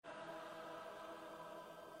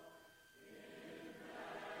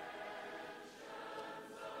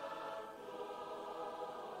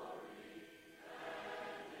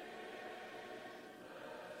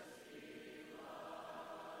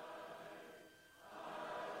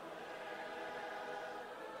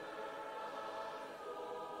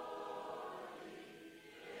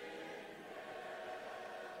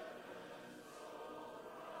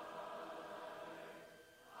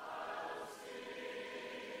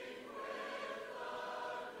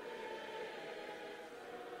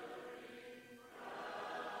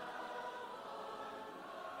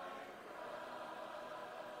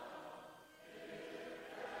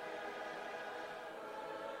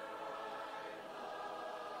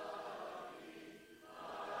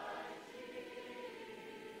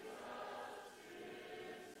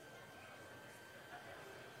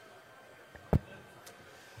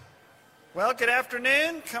Well, good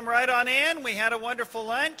afternoon. Come right on in. We had a wonderful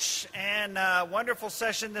lunch and a wonderful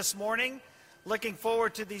session this morning. Looking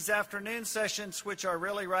forward to these afternoon sessions, which are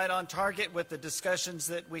really right on target with the discussions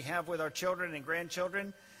that we have with our children and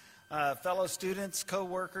grandchildren, fellow students,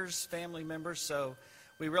 co-workers, family members. So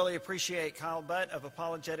we really appreciate Kyle Butt of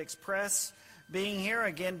Apologetics Press being here.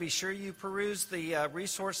 Again, be sure you peruse the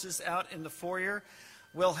resources out in the foyer.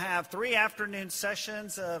 We'll have 3 afternoon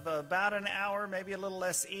sessions of about an hour, maybe a little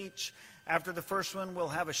less each. After the first one, we'll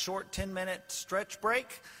have a short 10-minute stretch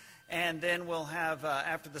break. And then we'll have,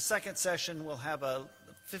 after the second session, we'll have a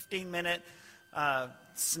 15-minute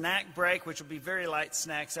snack break, which will be very light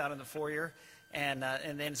snacks out in the foyer. And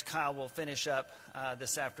then Kyle will finish up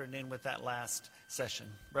this afternoon with that last session.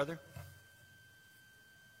 Brother?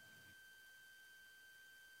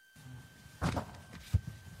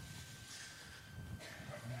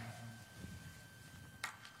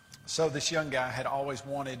 So this young guy had always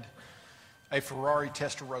wanted a Ferrari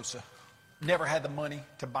Testarossa. Never had the money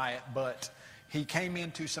to buy it, but he came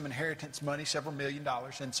into some inheritance money, several $1 million,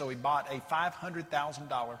 and so he bought a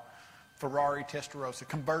 $500,000 Ferrari Testarossa,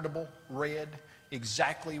 convertible, red,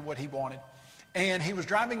 exactly what he wanted. And he was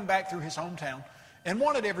driving back through his hometown and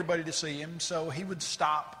wanted everybody to see him, so he would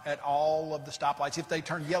stop at all of the stoplights. If they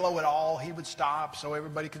turned yellow at all, he would stop so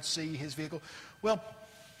everybody could see his vehicle. Well,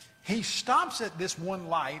 he stops at this one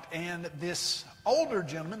light, and this older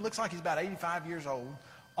gentleman, looks like he's about 85 years old,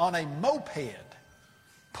 on a moped,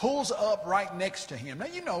 pulls up right next to him. Now,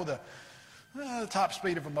 you know the top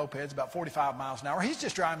speed of a moped is about 45 miles an hour. He's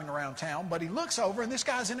just driving around town, but he looks over, and this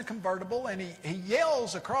guy's in a convertible, and he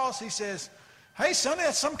yells across. He says, "Hey, sonny,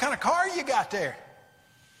 that's some kind of car you got there."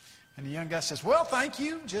 And the young guy says, "Well, thank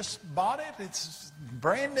you. Just bought it. It's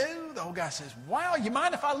brand new." The old guy says, "Wow, you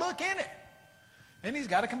mind if I look in it?" And he's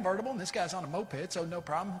got a convertible, and this guy's on a moped, so no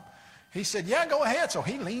problem. He said, "Yeah, go ahead." So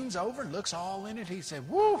he leans over and looks all in it. He said,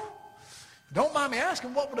 "Woo, don't mind me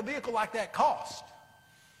asking, what would a vehicle like that cost?"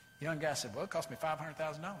 The young guy said, "Well, it cost me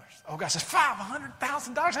 $500,000. The old guy says,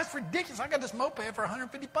 $500,000? That's ridiculous. I got this moped for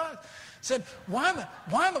 $150. He said, why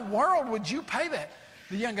in the world would you pay that?"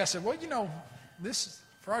 The young guy said, "Well, you know, this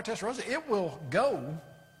Ferrari Testarossa, it will go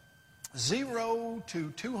 0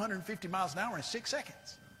 to 250 miles an hour in 6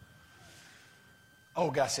 seconds.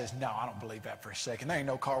 Old guy says, "No, I don't believe that for a second. There ain't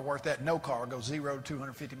no car worth that. No car goes 0 to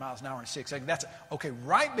 250 miles an hour in 6 seconds. Okay,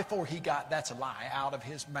 right before he got "that's a lie" out of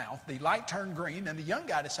his mouth, the light turned green, and the young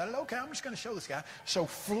guy decided, okay, I'm just going to show this guy. So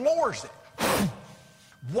floors it.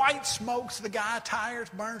 White smokes the guy, tires,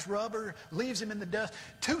 burns rubber, leaves him in the dust.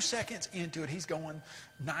 2 seconds into it, he's going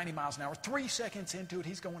 90 miles an hour. 3 seconds into it,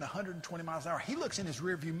 he's going 120 miles an hour. He looks in his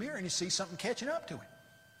rearview mirror, and he sees something catching up to him.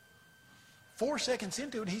 4 seconds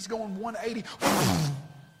into it, he's going 180.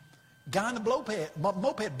 Guy in the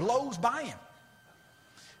moped blows by him.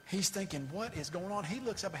 He's thinking, what is going on? He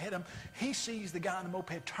looks up ahead of him. He sees the guy in the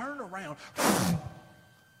moped turn around,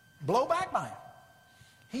 blow back by him.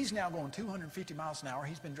 He's now going 250 miles an hour.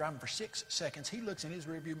 He's been driving for 6 seconds. He looks in his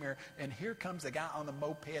rearview mirror, and here comes the guy on the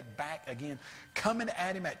moped back again, coming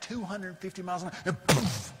at him at 250 miles an hour, and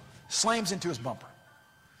slams into his bumper.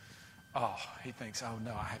 Oh, he thinks, oh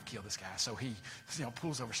no, I have killed this guy. So he,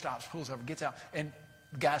 pulls over, stops, pulls over, gets out, and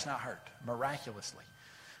the guy's not hurt, miraculously.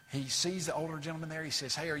 He sees the older gentleman there. He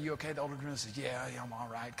says, "Hey, are you okay?" The older gentleman says, yeah, I'm all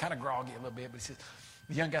right. Kind of groggy a little bit, but he says,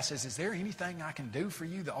 the young guy says, "Is there anything I can do for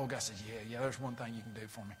you?" The old guy says, yeah, there's one thing you can do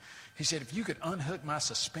for me. He said, "If you could unhook my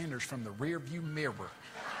suspenders from the rear view mirror,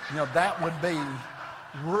 that would be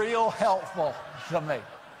real helpful to me."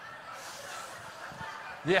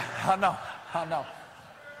 Yeah, I know.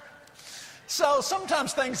 So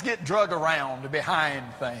sometimes things get drug around behind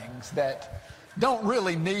things that don't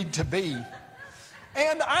really need to be.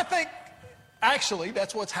 And I think, actually,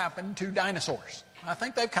 that's what's happened to dinosaurs. I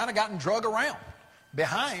think they've kind of gotten drug around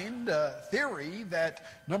behind a theory that,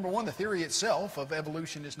 number one, the theory itself of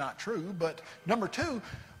evolution is not true, but number two,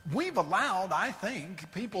 we've allowed, I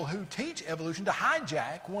think, people who teach evolution to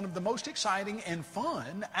hijack one of the most exciting and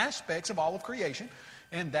fun aspects of all of creation,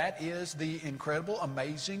 and that is the incredible,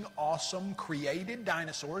 amazing, awesome, created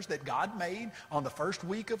dinosaurs that God made on the first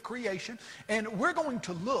week of creation. And we're going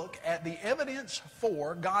to look at the evidence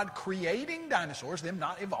for God creating dinosaurs, them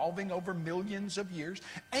not evolving over millions of years,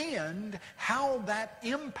 and how that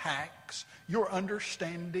impacts your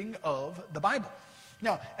understanding of the Bible.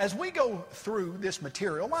 Now, as we go through this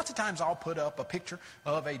material, lots of times I'll put up a picture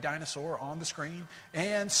of a dinosaur on the screen,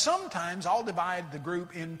 and sometimes I'll divide the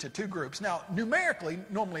group into 2 groups. Now, numerically,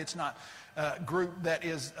 normally it's not a group that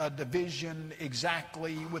is a division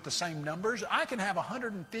exactly with the same numbers. I can have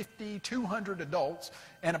 150, 200 adults,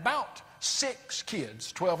 and about 6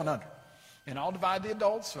 kids, 12 and under. and I'll divide the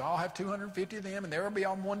adults, so I'll have 250 of them, and they'll be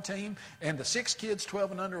on one team, and the 6 kids,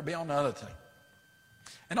 12 and under, will be on the other team.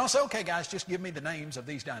 And I'll say, okay, guys, just give me the names of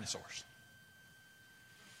these dinosaurs.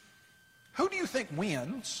 Who do you think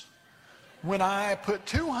wins when I put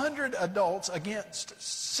 200 adults against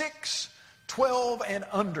 6, 12 and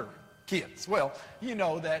under kids? Well, you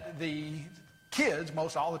know that the kids,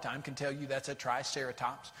 most all the time, can tell you that's a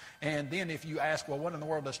triceratops. And then if you ask, well, what in the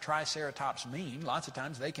world does triceratops mean? Lots of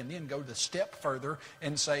times they can then go the step further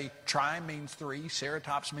and say tri means 3,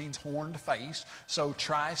 ceratops means horned face. So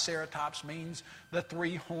triceratops means the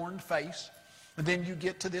 3-horned face. And then you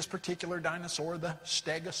get to this particular dinosaur, the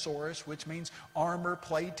Stegosaurus, which means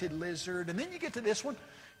armor-plated lizard. And then you get to this one.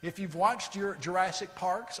 If you've watched your Jurassic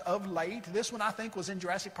Parks of late, this one I think was in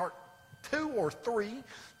Jurassic Park 2 or 3.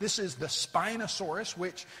 This is the Spinosaurus,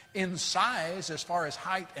 which in size, as far as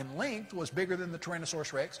height and length, was bigger than the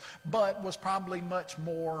Tyrannosaurus Rex, but was probably much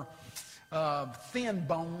more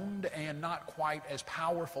thin-boned and not quite as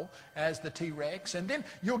powerful as the T-Rex. And then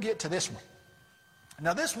you'll get to this one.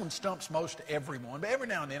 Now, this one stumps most everyone, but every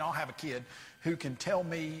now and then I'll have a kid who can tell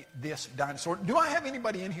me this dinosaur. Do I have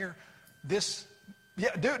anybody in here? Do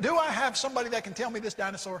I have somebody that can tell me this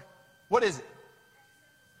dinosaur? What is it?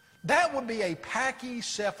 That would be a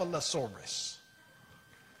Pachycephalosaurus.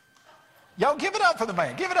 Y'all give it up for the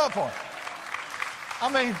man. Give it up for him.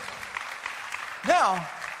 I mean, now,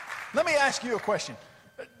 let me ask you a question.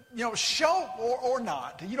 You know, show or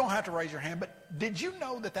not, you don't have to raise your hand, but did you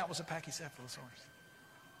know that that was a Pachycephalosaurus?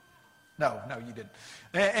 No, you didn't.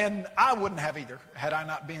 And I wouldn't have either had I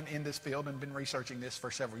not been in this field and been researching this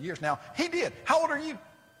for several years. Now, he did. How old are you?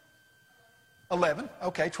 11.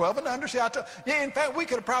 Okay, 12 and under. See, in fact, we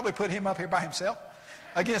could have probably put him up here by himself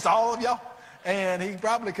against all of y'all, and he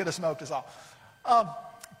probably could have smoked us all.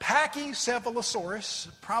 Pachycephalosaurus,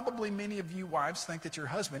 probably many of you wives think that your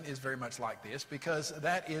husband is very much like this because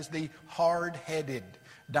that is the hard-headed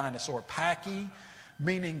dinosaur. Pachy,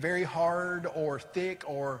 meaning very hard or thick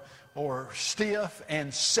or stiff,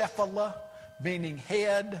 and cephala, meaning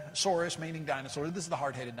head, saurus, meaning dinosaur. This is the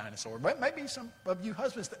hard-headed dinosaur. But maybe some of you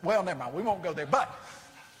husbands, well, never mind, we won't go there. But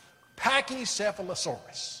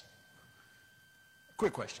Pachycephalosaurus.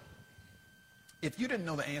 Quick question. If you didn't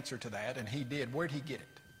know the answer to that, and he did, where'd he get it?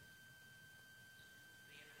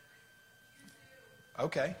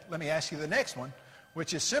 Okay, let me ask you the next one,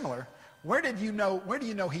 which is similar. Where do you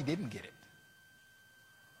know he didn't get it?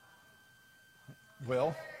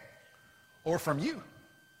 Well, or from you.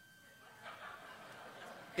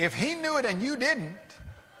 If he knew it and you didn't,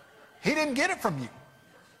 he didn't get it from you.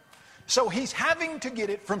 So he's having to get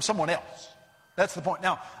it from someone else. That's the point.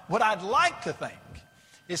 Now, what I'd like to think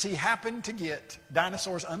is he happened to get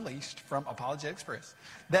Dinosaurs Unleashed from Apologetics Press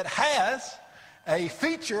that has a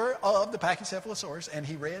feature of the Pachycephalosaurus, and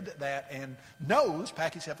he read that and knows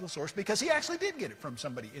Pachycephalosaurus because he actually did get it from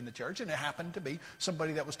somebody in the church, and it happened to be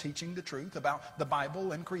somebody that was teaching the truth about the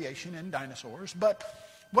Bible and creation and dinosaurs. But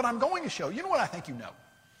what I'm going to show, you know what I think you know,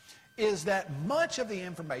 is that much of the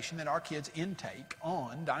information that our kids intake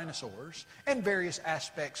on dinosaurs and various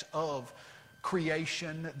aspects of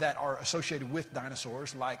creation that are associated with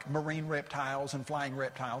dinosaurs, like marine reptiles and flying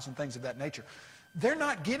reptiles and things of that nature, they're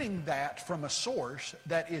not getting that from a source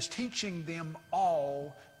that is teaching them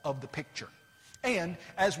all of the picture. And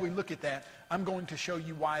as we look at that, I'm going to show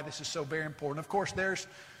you why this is so very important. Of course, there's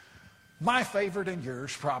my favorite and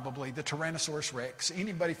yours probably, the Tyrannosaurus Rex.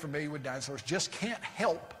 Anybody familiar with dinosaurs just can't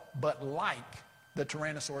help but like the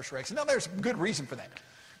Tyrannosaurus Rex. Now, there's good reason for that.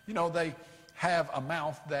 You know, they have a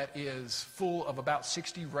mouth that is full of about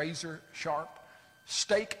 60 razor-sharp,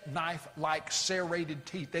 steak knife-like serrated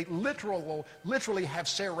teeth. They literally have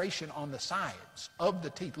serration on the sides of the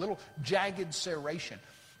teeth, little jagged serration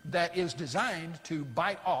that is designed to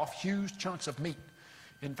bite off huge chunks of meat.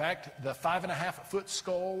 In fact, the 5.5-foot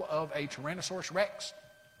skull of a Tyrannosaurus Rex,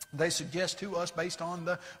 they suggest to us, based on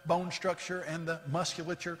the bone structure and the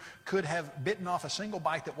musculature, could have bitten off a single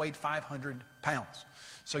bite that weighed 500 pounds.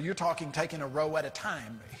 So you're talking taking a row at a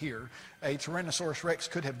time here. A Tyrannosaurus Rex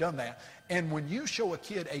could have done that. And when you show a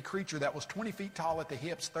kid a creature that was 20 feet tall at the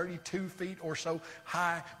hips, 32 feet or so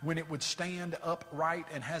high, when it would stand upright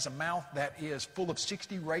and has a mouth that is full of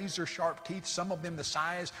 60 razor-sharp teeth, some of them the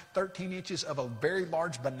size 13 inches of a very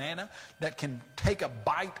large banana that can take a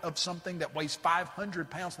bite of something that weighs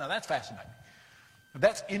 500 pounds. Now that's fascinating.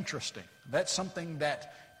 That's interesting. That's something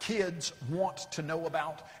that kids want to know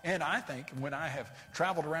about. And I think when I have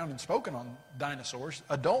traveled around and spoken on dinosaurs,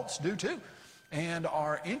 adults do too, and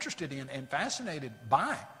are interested in and fascinated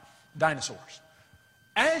by dinosaurs.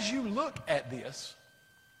 As you look at this,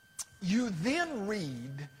 you then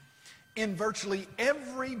read in virtually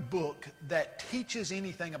every book that teaches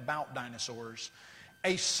anything about dinosaurs,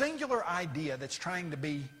 a singular idea that's trying to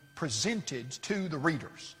be presented to the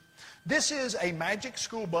readers. This is a Magic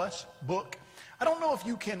School Bus book. I don't know if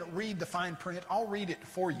you can read the fine print. I'll read it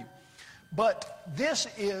for you. But this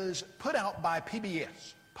is put out by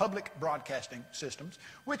PBS, Public Broadcasting Systems,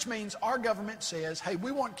 which means our government says, hey,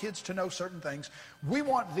 we want kids to know certain things. We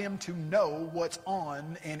want them to know what's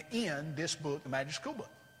on and in this book, the Magic School Book.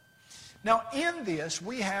 Now, in this,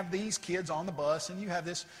 we have these kids on the bus, and you have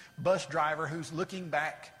this bus driver who's looking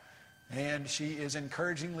back, and she is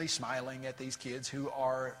encouragingly smiling at these kids who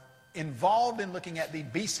are involved in looking at the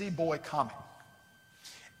BC Boy comic.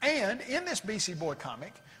 And in this BC Boy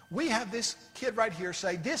comic, we have this kid right here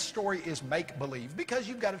say this story is make-believe because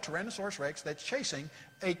you've got a Tyrannosaurus Rex that's chasing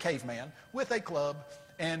a caveman with a club,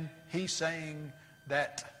 and he's saying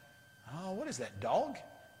that, oh, what is that, dog?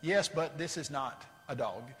 Yes, but this is not a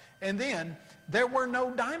dog. And then there were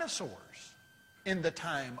no dinosaurs in the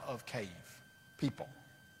time of cave people.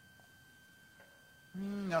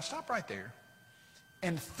 Now stop right there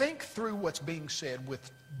and think through what's being said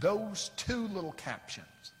with those two little captions.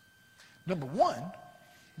 Number one,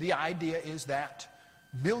 the idea is that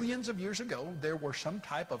millions of years ago there were some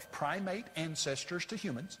type of primate ancestors to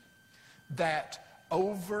humans that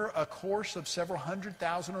over a course of several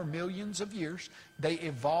 100,000 or millions of years, they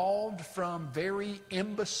evolved from very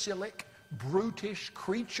imbecilic, brutish,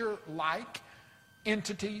 creature-like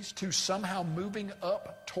entities to somehow moving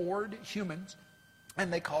up toward humans.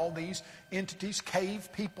 And they call these entities cave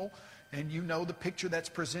people. And you know the picture that's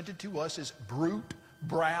presented to us is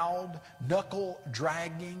brute-browed,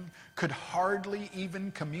 knuckle-dragging, could hardly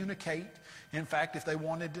even communicate. In fact, if they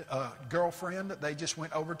wanted a girlfriend, they just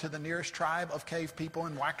went over to the nearest tribe of cave people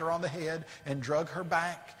and whacked her on the head and drug her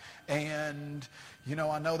back. And, you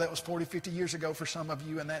know, I know that was 40, 50 years ago for some of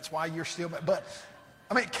you, and that's why you're still... But,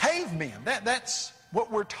 I mean, cavemen, that's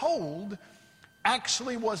what we're told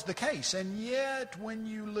actually was the case. And yet, when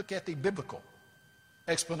you look at the biblical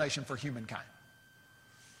explanation for humankind,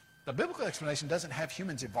 the biblical explanation doesn't have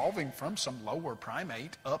humans evolving from some lower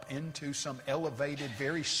primate up into some elevated,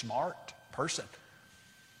 very smart person.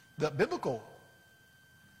 The biblical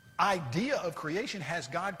idea of creation has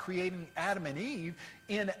God creating Adam and Eve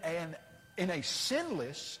in a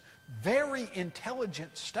sinless, very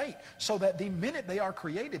intelligent state, so that the minute they are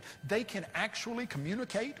created, they can actually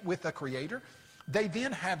communicate with the Creator. They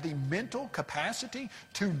then have the mental capacity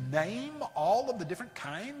to name all of the different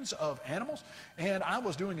kinds of animals. And I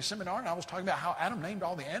was doing a seminar, and I was talking about how Adam named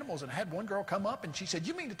all the animals, and I had one girl come up, and she said,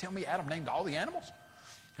 you mean to tell me Adam named all the animals?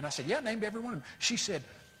 And I said, yeah, named every one of them. She said,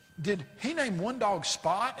 did he name one dog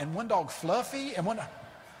Spot and one dog Fluffy and one...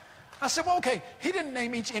 I said, well, okay, he didn't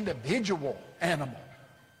name each individual animal.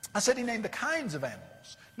 I said he named the kinds of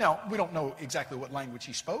animals. Now, we don't know exactly what language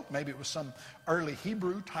he spoke. Maybe it was some early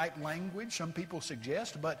Hebrew type language, some people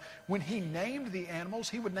suggest. But when he named the animals,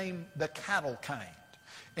 he would name the cattle kind,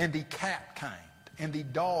 and the cat kind, and the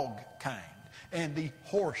dog kind, and the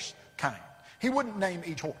horse kind. He wouldn't name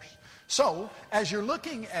each horse. So, as you're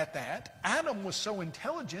looking at that, Adam was so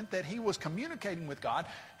intelligent that he was communicating with God,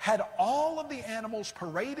 had all of the animals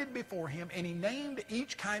paraded before him, and he named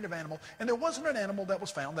each kind of animal, and there wasn't an animal that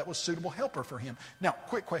was found that was suitable helper for him. Now,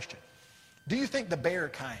 quick question. Do you think the bear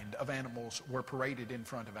kind of animals were paraded in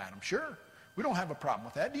front of Adam? Sure. We don't have a problem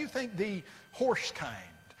with that. Do you think the horse kind,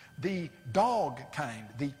 the dog kind,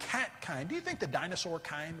 the cat kind, do you think the dinosaur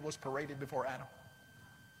kind was paraded before Adam?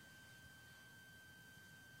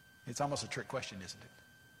 It's almost a trick question, isn't it?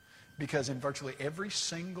 Because in virtually every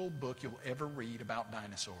single book you'll ever read about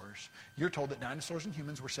dinosaurs, you're told that dinosaurs and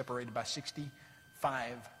humans were separated by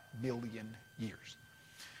 65 million years.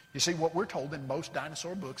 You see, what we're told in most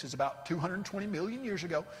dinosaur books is about 220 million years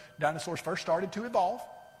ago, dinosaurs first started to evolve.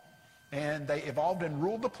 And they evolved and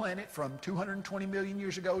ruled the planet from 220 million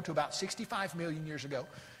years ago to about 65 million years ago.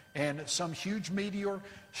 And some huge meteor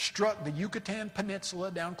struck the Yucatan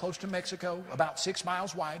Peninsula down close to Mexico, about 6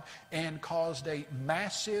 miles wide, and caused a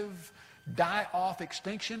massive die-off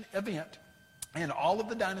extinction event. And all of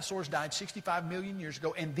the dinosaurs died 65 million years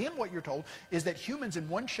ago. And then what you're told is that humans in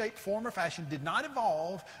one shape, form, or fashion did not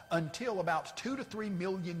evolve until about 2 to 3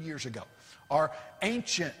 million years ago. Our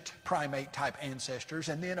ancient primate-type ancestors,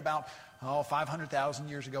 and then about 500,000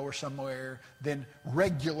 years ago or somewhere, then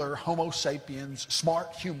regular Homo sapiens,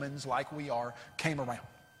 smart humans like we are, came around.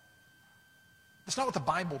 That's not what the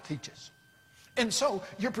Bible teaches. And so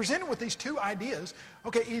you're presented with these two ideas.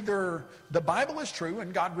 Okay, either the Bible is true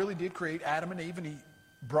and God really did create Adam and Eve and he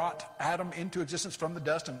brought Adam into existence from the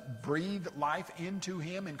dust and breathed life into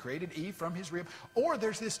him and created Eve from his rib. Or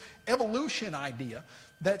there's this evolution idea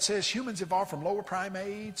that says humans evolved from lower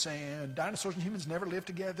primates and dinosaurs and humans never lived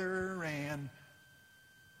together. And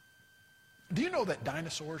do you know that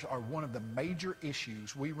dinosaurs are one of the major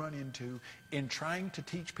issues we run into in trying to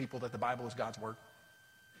teach people that the Bible is God's Word?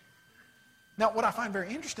 Now, what I find very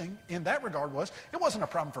interesting in that regard was it wasn't a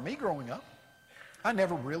problem for me growing up. I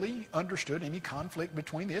never really understood any conflict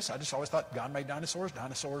between this. I just always thought God made dinosaurs.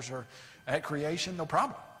 Dinosaurs are at creation, no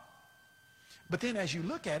problem. But then as you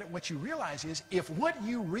look at it, what you realize is if what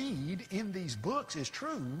you read in these books is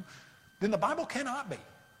true, then the Bible cannot be.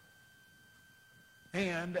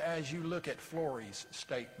 And as you look at Florey's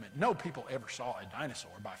statement, no people ever saw a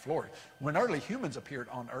dinosaur by Florey. When early humans appeared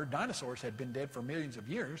on Earth, dinosaurs had been dead for millions of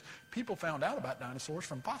years. People found out about dinosaurs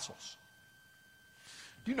from fossils.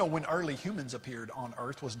 Do you know when early humans appeared on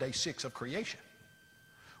Earth was day 6 of creation?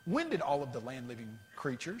 When did all of the land-living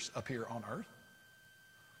creatures appear on Earth?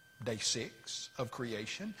 Day 6 of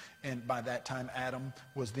creation. And by that time, Adam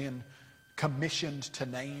was then commissioned to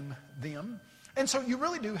name them. And so you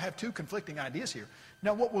really do have two conflicting ideas here.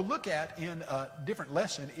 Now, what we'll look at in a different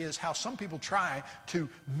lesson is how some people try to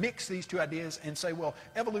mix these two ideas and say, well,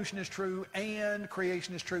 evolution is true and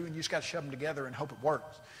creation is true, and you just got to shove them together and hope it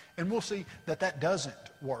works. And we'll see that that doesn't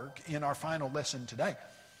work in our final lesson today.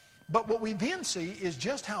 But what we then see is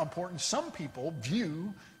just how important some people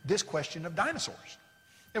view this question of dinosaurs.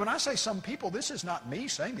 And when I say some people, this is not me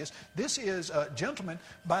saying this. This is a gentleman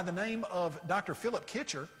by the name of Dr. Philip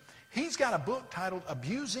Kitcher. He's got a book titled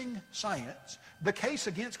Abusing Science, The Case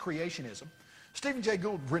Against Creationism. Stephen Jay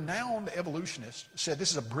Gould, renowned evolutionist, said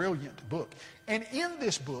this is a brilliant book. And in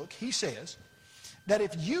this book, he says that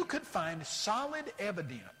if you could find solid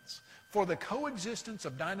evidence for the coexistence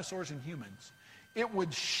of dinosaurs and humans, it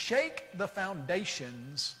would shake the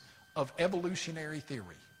foundations of evolutionary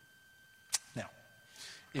theory. Now,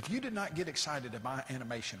 if you did not get excited about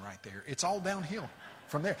animation right there, it's all downhill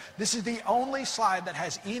from there. This is the only slide that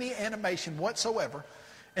has any animation whatsoever.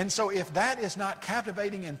 And so if that is not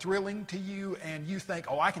captivating and thrilling to you and you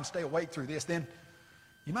think, oh, I can stay awake through this, then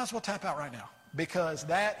you might as well tap out right now, because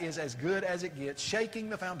that is as good as it gets, shaking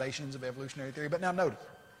the foundations of evolutionary theory. But now notice,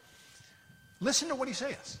 listen to what he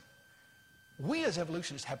says. We as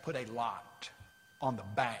evolutionists have put a lot on the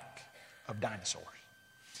back of dinosaurs.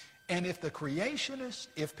 And if the creationists,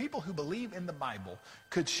 if people who believe in the Bible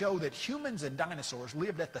could show that humans and dinosaurs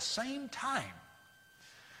lived at the same time,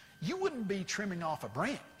 you wouldn't be trimming off a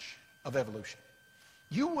branch of evolution.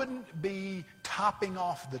 You wouldn't be topping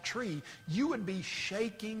off the tree. You would be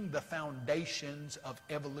shaking the foundations of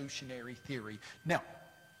evolutionary theory. Now,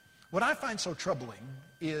 what I find so troubling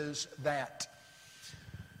is that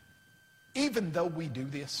even though we do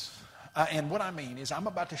this, and what I mean is I'm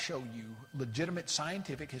about to show you legitimate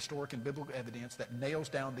scientific, historic, and biblical evidence that nails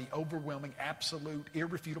down the overwhelming, absolute,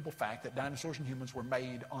 irrefutable fact that dinosaurs and humans were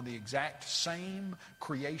made on the exact same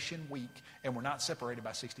creation week and were not separated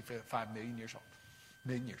by 65 million years.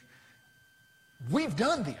 We've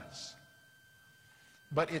done this.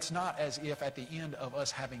 But it's not as if at the end of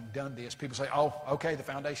us having done this, people say, oh, okay, the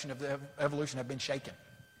foundation of the evolution have been shaken.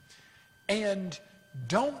 And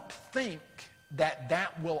don't think that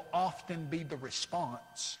that will often be the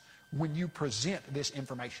response when you present this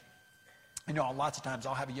information. You know, lots of times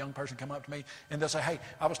I'll have a young person come up to me and they'll say, hey,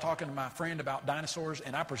 I was talking to my friend about dinosaurs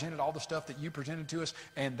and I presented all the stuff that you presented to us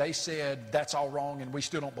and they said that's all wrong and we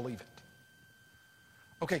still don't believe it.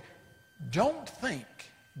 Okay, don't think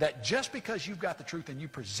that just because you've got the truth and you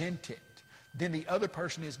present it, then the other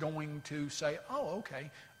person is going to say, oh, okay,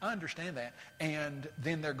 I understand that, and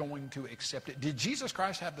then they're going to accept it. Did Jesus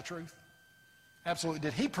Christ have the truth? Absolutely.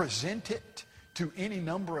 Did he present it to any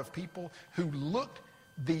number of people who looked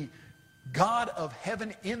the God of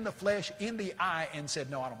heaven in the flesh, in the eye, and said,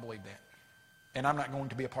 no, I don't believe that, and I'm not going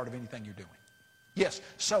to be a part of anything you're doing? Yes,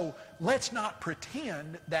 so let's not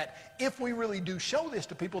pretend that if we really do show this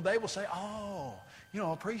to people, they will say, oh, you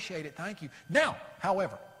know, appreciate it, thank you. Now,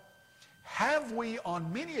 however, have we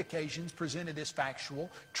on many occasions presented this factual,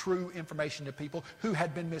 true information to people who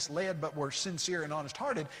had been misled but were sincere and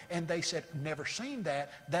honest-hearted, and they said, never seen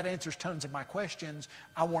that, that answers tons of my questions,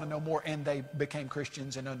 I want to know more, and they became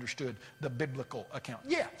Christians and understood the biblical account?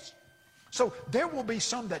 Yes. So there will be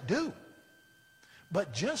some that do.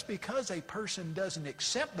 But just because a person doesn't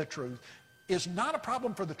accept the truth is not a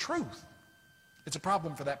problem for the truth. It's a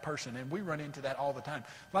problem for that person, and we run into that all the time.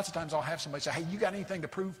 Lots of times I'll have somebody say, hey, you got anything to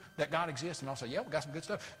prove that God exists? And I'll say, yeah, we got some good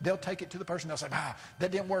stuff. They'll take it to the person. They'll say, that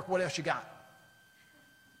didn't work. What else you got?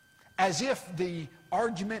 as if the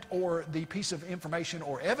argument or the piece of information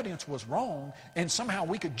or evidence was wrong, and somehow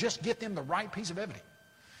we could just get them the right piece of evidence.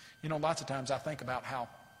 You know, lots of times I think about how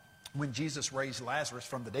when Jesus raised Lazarus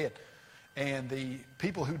from the dead, and the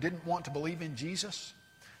people who didn't want to believe in Jesus,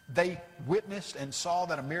 they witnessed and saw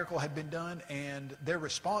that a miracle had been done, and their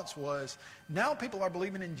response was, now people are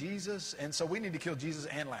believing in Jesus, and so we need to kill Jesus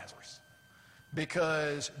and Lazarus.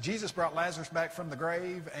 Because Jesus brought Lazarus back from the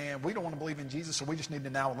grave, and we don't want to believe in Jesus, so we just need to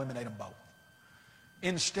now eliminate them both.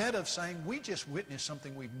 Instead of saying, we just witnessed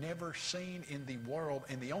something we've never seen in the world,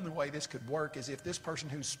 and the only way this could work is if this person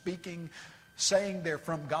who's speaking, saying they're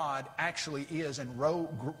from God, actually is and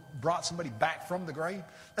brought somebody back from the grave.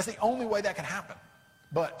 That's the only way that can happen.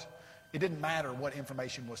 But it didn't matter what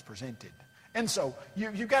information was presented. And so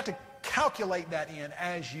you've got to calculate that in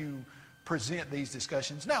as you present these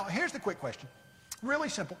discussions. Now, here's the quick question. Really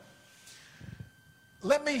simple.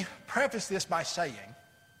 Let me preface this by saying,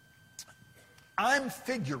 I'm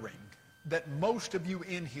figuring that most of you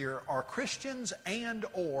in here are Christians and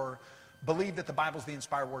or believe that the Bible's the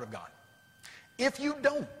inspired Word of God. If you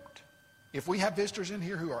don't, if we have visitors in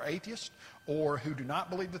here who are atheists or who do not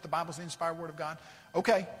believe that the Bible's the inspired Word of God,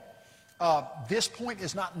 okay, this point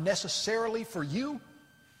is not necessarily for you,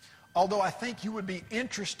 although I think you would be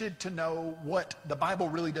interested to know what the Bible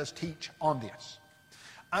really does teach on this.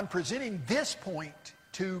 I'm presenting this point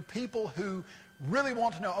to people who really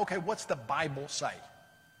want to know, okay, what's the Bible say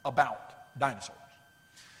about dinosaurs?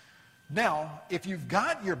 Now, if you've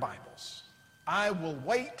got your Bibles, I will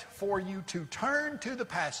wait for you to turn to the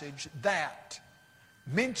passage that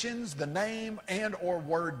mentions the name and or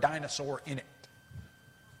word dinosaur in it.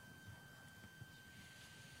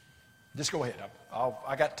 Just go ahead.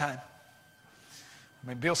 I got time. I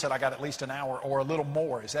mean, Bill said I got at least an hour or a little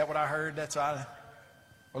more. Is that what I heard?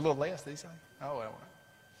 Or a little less, did he say? Oh, well.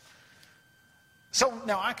 So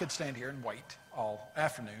now I could stand here and wait all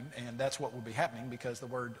afternoon, and that's what will be happening because the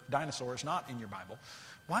word dinosaur is not in your Bible.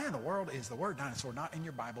 Why in the world is the word dinosaur not in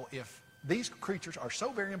your Bible if these creatures are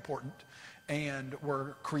so very important and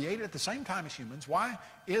were created at the same time as humans? Why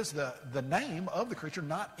is the name of the creature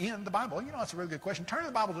not in the Bible? You know, that's a really good question. Turn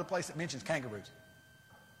the Bible to a place that mentions kangaroos.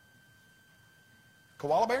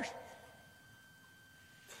 Koala bears?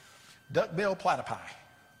 Duck-billed platypi.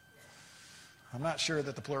 I'm not sure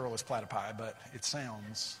that the plural is platypi, but it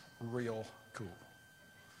sounds real cool.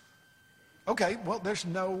 Okay, well, there's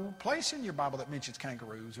no place in your Bible that mentions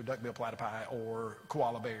kangaroos or duck-billed platypi or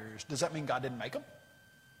koala bears. Does that mean God didn't make them?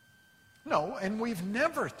 No, and we've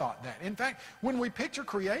never thought that. In fact, when we picture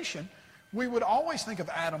creation, we would always think of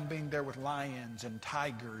Adam being there with lions and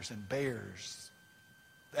tigers and bears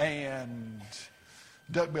and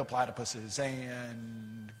duck-billed platypuses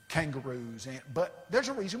and kangaroos. But there's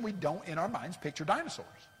a reason we don't, in our minds, picture dinosaurs.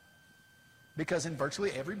 Because in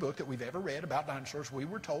virtually every book that we've ever read about dinosaurs, we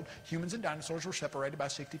were told humans and dinosaurs were separated by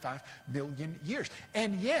 65 million years.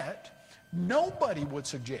 And yet, nobody would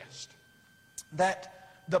suggest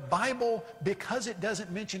that the Bible, because it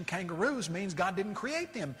doesn't mention kangaroos, means God didn't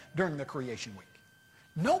create them during the creation week.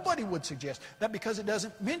 Nobody would suggest that because it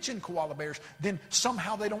doesn't mention koala bears, then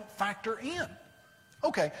somehow they don't factor in.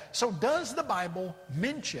 Okay, so does the Bible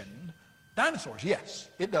mention dinosaurs? Yes,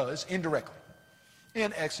 it does, indirectly.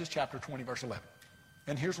 In Exodus chapter 20, verse 11.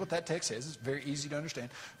 And here's what that text says. It's very easy to understand.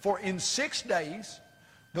 For in 6 days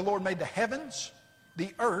the Lord made the heavens, the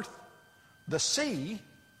earth, the sea,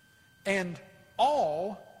 and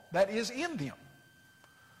all that is in them.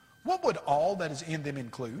 What would all that is in them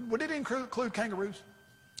include? Would it include kangaroos?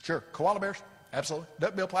 Sure. Koala bears? Absolutely.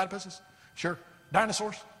 Duck-billed platypuses? Sure.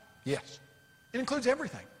 Dinosaurs? Yes. It includes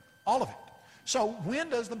everything. All of it. So when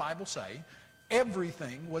does the Bible say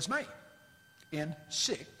everything was made? In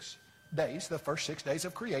 6 days, the first 6 days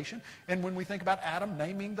of creation. And when we think about Adam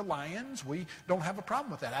naming the lions, we don't have a problem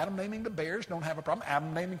with that. Adam naming the bears, don't have a problem.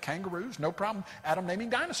 Adam naming kangaroos, no problem. Adam naming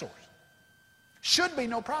dinosaurs. Should be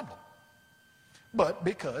no problem. But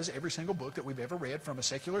because every single book that we've ever read from a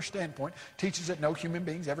secular standpoint teaches that no human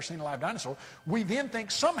being's ever seen a live dinosaur, we then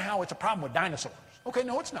think somehow it's a problem with dinosaurs. Okay,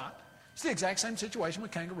 no, it's not. It's the exact same situation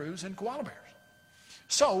with kangaroos and koala bears.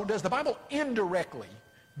 So, does the Bible indirectly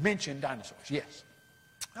mention dinosaurs? Yes.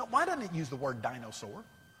 Now, why doesn't it use the word dinosaur? You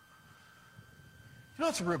know,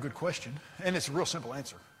 that's a real good question, and it's a real simple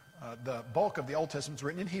answer. The bulk of the Old Testament is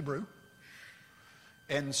written in Hebrew,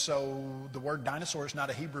 and so the word dinosaur is not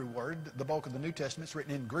a Hebrew word. The bulk of the New Testament is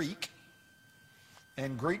written in Greek,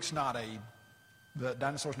 and the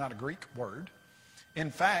dinosaur is not a Greek word. In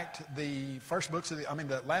fact, the last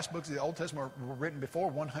books of the Old Testament were written before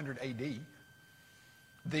 100 A.D.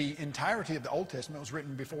 The entirety of the Old Testament was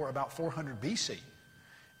written before about 400 B.C.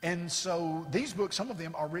 And so these books, some of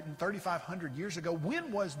them are written 3,500 years ago.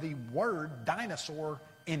 When was the word dinosaur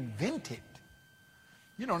invented?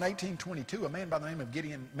 You know, in 1822, a man by the name of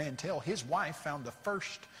Gideon Mantell, his wife found the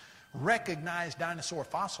first recognized dinosaur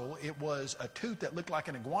fossil. It was a tooth that looked like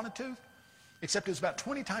an iguana tooth, except it was about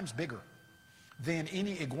 20 times bigger than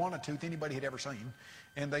any iguana tooth anybody had ever seen.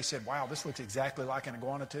 And they said, wow, this looks exactly like an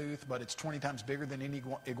iguana tooth, but it's 20 times bigger than any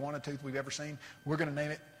iguana tooth we've ever seen. We're going to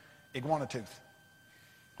name it iguana tooth.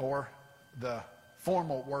 Or the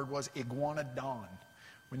formal word was iguanodon.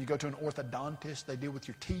 When you go to an orthodontist, they deal with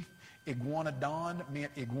your teeth. Iguanodon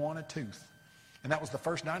meant iguana tooth. And that was the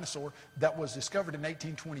first dinosaur that was discovered in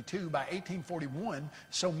 1822. By 1841,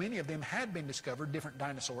 so many of them had been discovered, different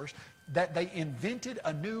dinosaurs, that they invented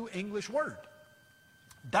a new English word.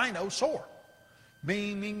 Dinosaur,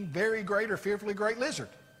 meaning very great or fearfully great lizard.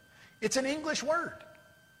 It's an English word.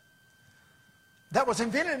 That was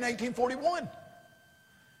invented in 1841.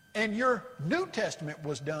 And your New Testament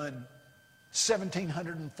was done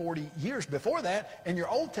 1,740 years before that, and your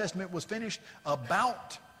Old Testament was finished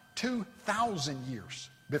about 2,000 years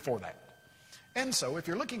before that. And so if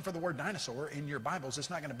you're looking for the word dinosaur in your Bibles, it's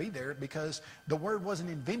not going to be there because the word wasn't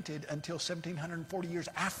invented until 1,740 years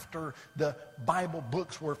after the Bible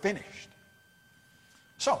books were finished.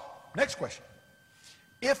 So, next question.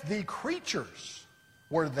 If the creatures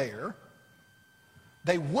were there,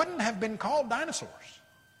 they wouldn't have been called dinosaurs.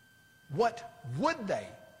 What would they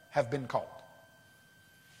have been called?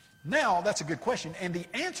 Now, that's a good question, and the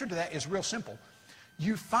answer to that is real simple.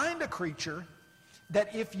 You find a creature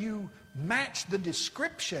that if you match the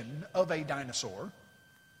description of a dinosaur,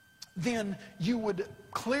 then you would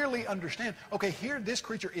clearly understand, okay, here this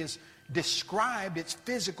creature is described, its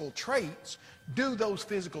physical traits. Do those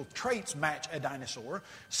physical traits match a dinosaur?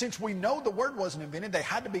 Since we know the word wasn't invented, they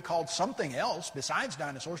had to be called something else besides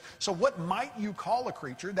dinosaurs. So what might you call a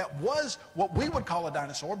creature that was what we would call a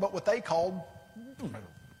dinosaur, but what they called?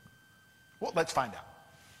 Well, let's find out.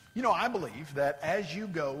 You know, I believe that as you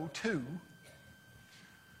go to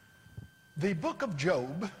the book of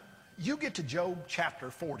Job, you get to Job chapter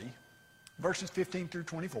 40, verses 15 through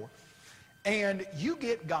 24, and you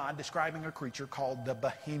get God describing a creature called the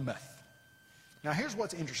behemoth. Now, here's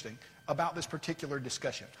what's interesting about this particular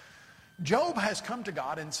discussion. Job has come to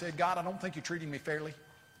God and said, God, I don't think you're treating me fairly,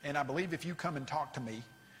 and I believe if you come and talk to me,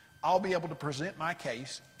 I'll be able to present my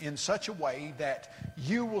case in such a way that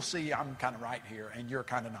you will see I'm kind of right here and you're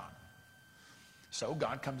kind of not. So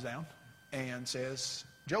God comes down and says,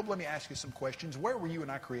 Job, let me ask you some questions. Where were you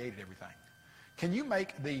when I created everything? Can you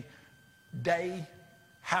make the day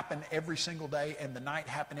happen every single day and the night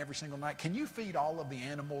happen every single night? Can you feed all of the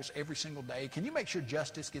animals every single day? Can you make sure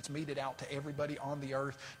justice gets meted out to everybody on the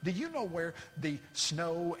earth? Do you know where the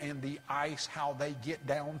snow and the ice, how they get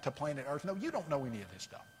down to planet Earth? No, you don't know any of this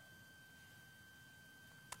stuff.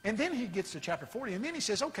 And then he gets to chapter 40, and then he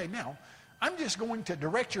says, okay, now, I'm just going to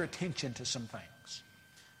direct your attention to some things.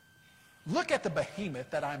 Look at the behemoth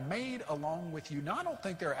that I made along with you. Now, I don't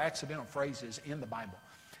think there are accidental phrases in the Bible.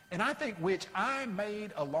 And I think which I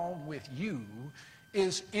made along with you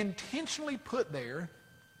is intentionally put there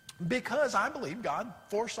because I believe God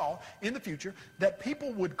foresaw in the future that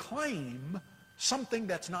people would claim something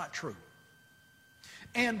that's not true.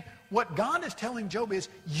 And what God is telling Job is,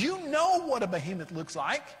 you know what a behemoth looks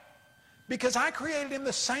like because I created him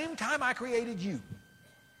the same time I created you.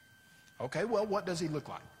 Okay, well, what does he look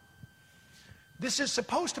like? This is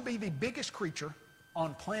supposed to be the biggest creature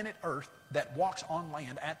on planet Earth that walks on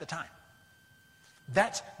land at the time.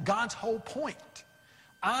 That's God's whole point.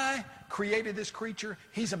 I created this creature.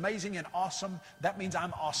 He's amazing and awesome. That means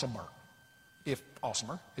I'm awesomer. If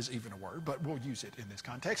awesomer is even a word, but we'll use it in this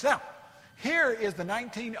context. Now, here is the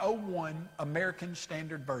 1901 American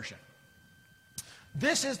Standard Version.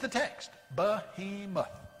 This is the text, behemoth.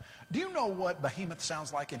 Do you know what behemoth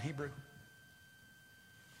sounds like in Hebrew?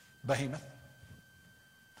 Behemoth.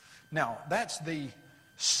 Now, that's the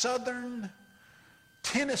southern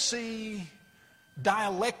Tennessee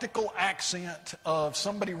dialectical accent of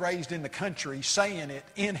somebody raised in the country saying it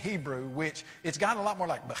in Hebrew, which it's got a lot more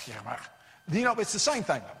like, you know, it's the same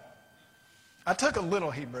thing though. I took a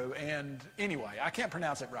little Hebrew, and anyway, I can't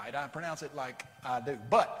pronounce it right. I pronounce it like I do.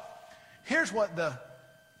 But here's what the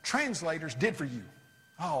translators did for you.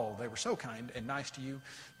 Oh, they were so kind and nice to you.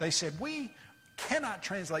 They said, we cannot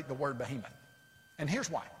translate the word behemoth. And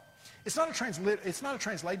here's why. It's not a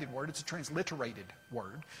translated word, it's a transliterated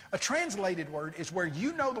word. A translated word is where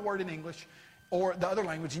you know the word in English or the other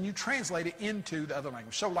language and you translate it into the other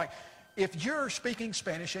language. So like if you're speaking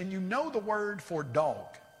Spanish and you know the word for dog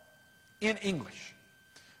in English.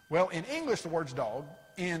 Well, in English the word's dog,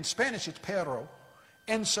 in Spanish it's perro,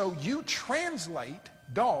 And so you translate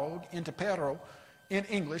dog into perro in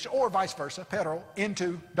English, or vice versa, perro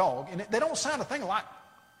into dog. And they don't sound a thing alike.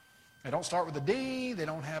 They don't start with a D. They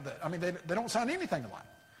don't have the, I mean, they don't sound anything alike.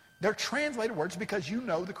 They're translated words because you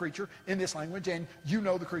know the creature in this language and you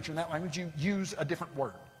know the creature in that language. You use a different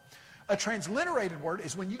word. A transliterated word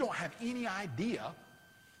is when you don't have any idea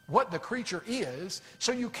what the creature is,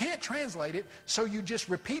 so you can't translate it, so you just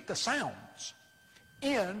repeat the sounds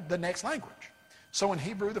in the next language. So in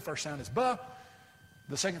Hebrew, the first sound is ba,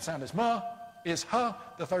 the second sound is ma, is ha,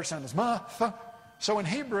 the third sound is ma, th. So in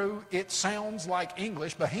Hebrew, it sounds like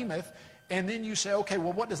English, behemoth, and then you say, okay,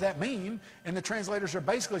 well, what does that mean? And the translators are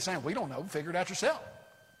basically saying, we don't know, figure it out yourself.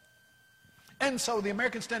 And so the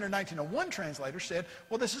American Standard 1901 translator said,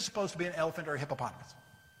 well, this is supposed to be an elephant or a hippopotamus.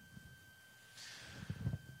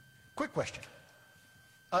 Quick question.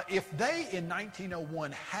 If they in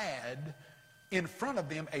 1901 had in front of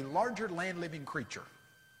them a larger land-living creature,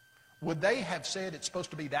 would they have said it's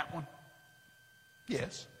supposed to be that one?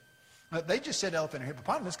 Yes. They just said elephant or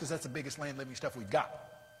hippopotamus because that's the biggest land-living stuff we've got.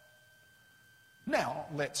 Now,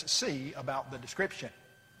 let's see about the description.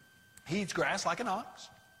 He eats grass like an ox.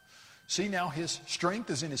 See now his strength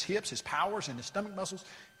is in his hips, his powers in his stomach muscles.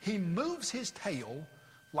 He moves his tail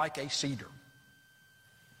like a cedar.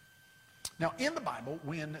 Now, in the Bible,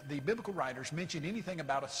 when the biblical writers mentioned anything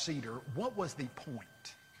about a cedar, what was the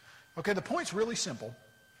point? Okay, the point's really simple.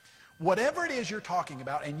 Whatever it is you're talking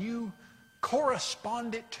about and you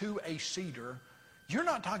correspond it to a cedar, you're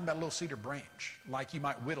not talking about a little cedar branch like you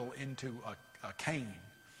might whittle into a cane.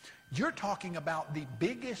 You're talking about the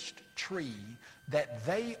biggest tree that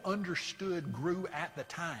they understood grew at the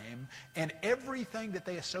time, and everything that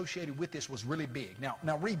they associated with this was really big.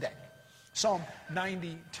 Now read that. Psalm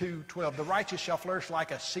 92:12, the righteous shall flourish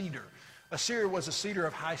like a cedar. A cedar was a cedar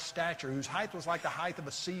of high stature, whose height was like the height of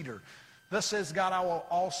a cedar. Thus says God, I will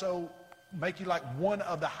also make you like one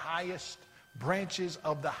of the highest branches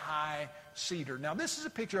of the high cedar. Now this is a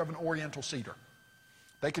picture of an oriental cedar.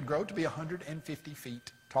 They could grow to be 150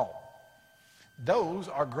 feet tall. Those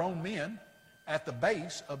are grown men at the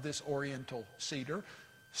base of this oriental cedar.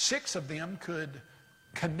 6 of them could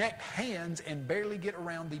connect hands and barely get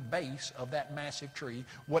around the base of that massive tree.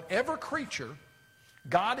 Whatever creature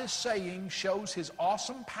God is saying shows his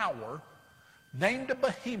awesome power, named a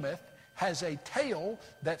behemoth, has a tail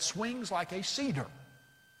that swings like a cedar.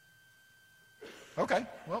 Okay,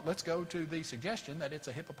 well, let's go to the suggestion that it's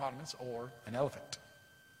a hippopotamus or an elephant.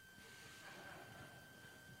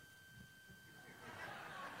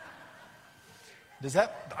 Does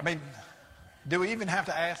that, I mean, do we even have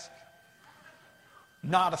to ask?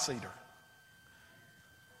 Not a cedar.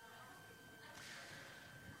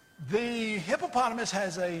 The hippopotamus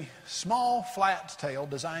has a small, flat tail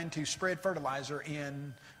designed to spread fertilizer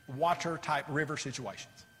in water-type river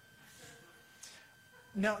situations.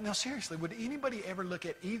 Now, seriously, would anybody ever look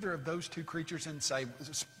at either of those two creatures and say,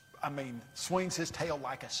 swings his tail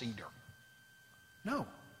like a cedar? No.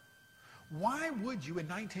 Why would you in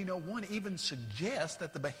 1901 even suggest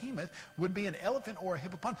that the behemoth would be an elephant or a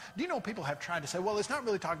hippopotamus? Do you know people have tried to say, well, it's not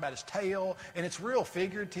really talking about his tail, and it's real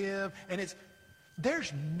figurative, and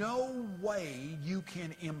there's no way you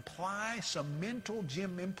can employ mental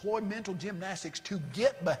gymnastics to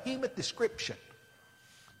get behemoth description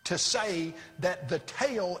to say that the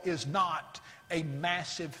tail is not a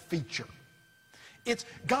massive feature.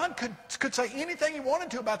 God could say anything he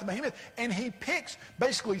wanted to about the behemoth, and he picks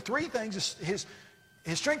basically 3 things: his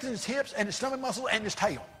strength in his hips and his stomach muscles and his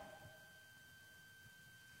tail.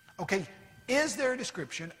 Okay, is there a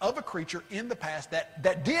description of a creature in the past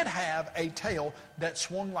that did have a tail that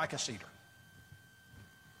swung like a cedar?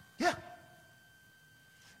 Yeah.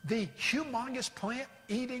 The humongous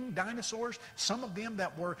plant-eating dinosaurs, some of them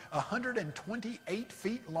that were 128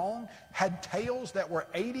 feet long, had tails that were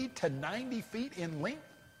 80 to 90 feet in length.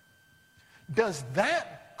 Does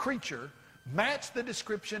that creature match the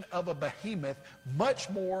description of a behemoth much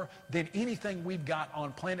more than anything we've got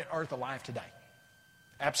on planet Earth alive today?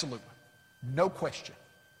 Absolutely. No question.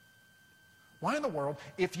 Why in the world,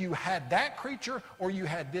 if you had that creature or you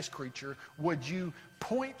had this creature, would you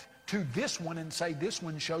point to this one and say this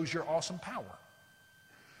one shows your awesome power?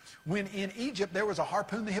 When in Egypt there was a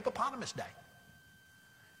harpoon the hippopotamus day.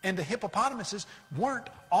 And the hippopotamuses weren't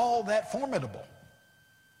all that formidable.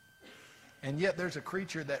 And yet there's a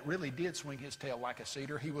creature that really did swing his tail like a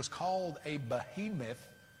cedar. He was called a behemoth.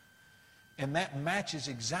 And that matches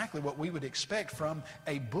exactly what we would expect from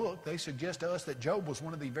a book. They suggest to us that Job was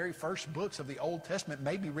one of the very first books of the Old Testament,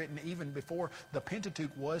 maybe written even before the Pentateuch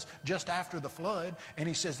was, just after the flood. And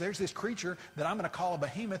he says, there's this creature that I'm going to call a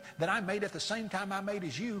behemoth that I made at the same time I made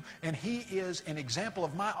as you, and he is an example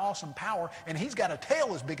of my awesome power, and he's got a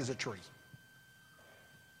tail as big as a tree.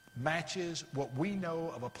 Matches what we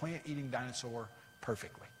know of a plant-eating dinosaur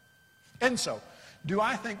perfectly. And so, do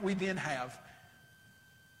I think we then have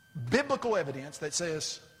biblical evidence that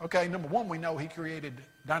says, okay, number one, we know he created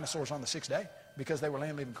dinosaurs on the sixth day because they were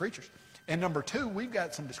land-living creatures. And number two, we've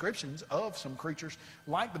got some descriptions of some creatures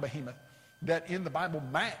like the behemoth that in the Bible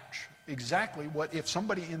match exactly what, if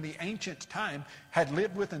somebody in the ancient time had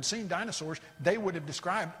lived with and seen dinosaurs, they would have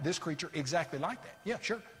described this creature exactly like that. Yeah,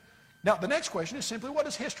 sure. Now, the next question is simply, what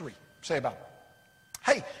does history say about it?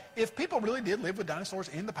 Hey, if people really did live with dinosaurs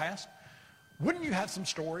in the past, wouldn't you have some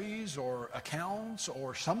stories or accounts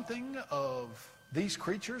or something of these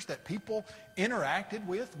creatures that people interacted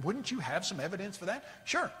with? Wouldn't you have some evidence for that?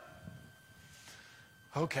 Sure.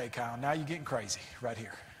 Okay, Kyle, now you're getting crazy right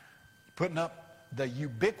here. Putting up the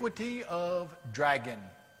ubiquity of dragon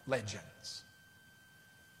legends.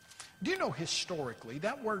 Do you know historically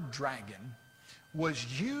that word dragon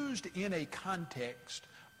was used in a context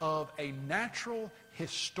of a natural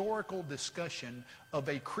historical discussion of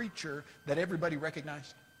a creature that everybody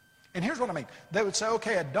recognized? And here's what I mean. They would say,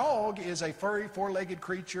 okay, a dog is a furry, four-legged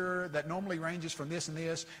creature that normally ranges from this and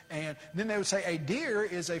this. And then they would say a deer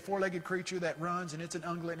is a four-legged creature that runs, and it's an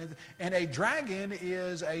ungulate. And a dragon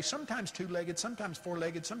is a sometimes two-legged, sometimes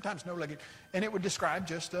four-legged, sometimes no-legged. And it would describe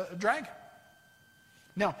just a dragon.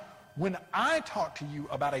 Now, when I talk to you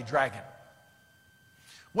about a dragon,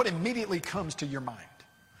 what immediately comes to your mind?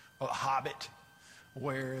 A hobbit,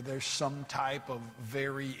 where there's some type of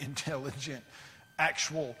very intelligent,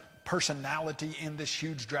 actual personality in this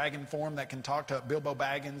huge dragon form that can talk to Bilbo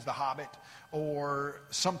Baggins, the hobbit, or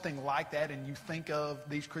something like that, and you think of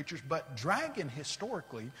these creatures. But dragon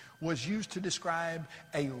historically was used to describe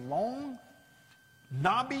a long,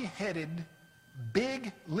 knobby-headed,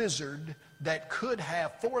 big lizard that could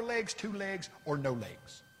have 4 legs, 2 legs, or no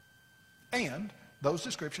legs. And those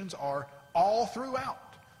descriptions are all throughout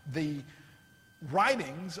the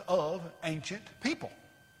writings of ancient people.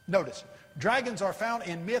 Notice, dragons are found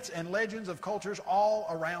in myths and legends of cultures all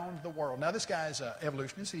around the world. Now, this guy is an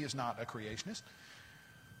evolutionist. He is not a creationist.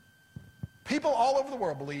 People all over the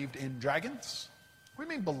world believed in dragons. What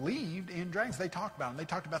do you mean believed in dragons? They talked about them. They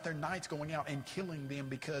talked about their knights going out and killing them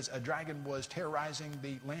because a dragon was terrorizing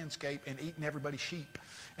the landscape and eating everybody's sheep.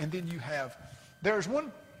 And then you have, there's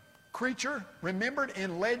one creature remembered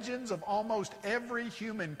in legends of almost every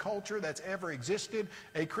human culture that's ever existed,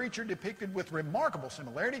 a creature depicted with remarkable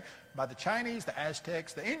similarity by the Chinese, the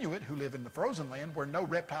Aztecs, the Inuit, who live in the frozen land where no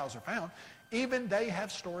reptiles are found. Even they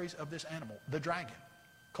have stories of this animal, the dragon.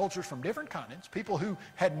 Cultures from different continents, people who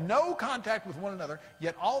had no contact with one another,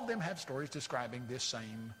 yet all of them have stories describing this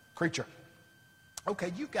same creature.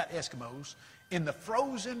 Okay, you've got Eskimos in the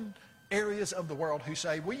frozen areas of the world who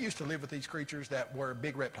say, we used to live with these creatures that were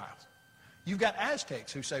big reptiles. You've got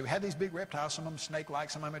Aztecs who say, we had these big reptiles, some of them snake-like,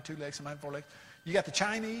 some of them had 2 legs, some of them had 4 legs. You got the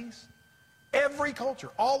Chinese, every culture,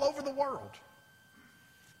 all over the world.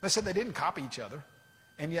 They said they didn't copy each other,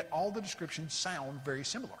 and yet all the descriptions sound very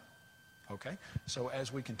similar. Okay, so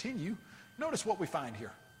as we continue, notice what we find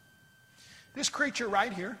here. This creature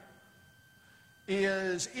right here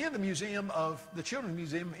is in the museum of the Children's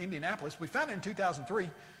Museum in Indianapolis. We found it in 2003.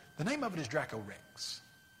 The name of it is Draco Rex.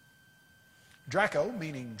 Draco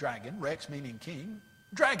meaning dragon, Rex meaning king,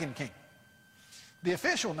 Dragon King. The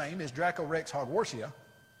official name is Draco Rex Hogwartsia.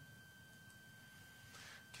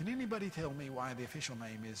 Can anybody tell me why the official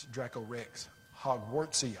name is Draco Rex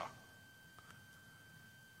Hogwartsia?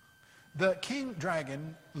 The king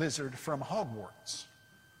dragon lizard from Hogwarts,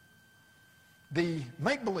 the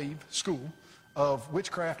make-believe school of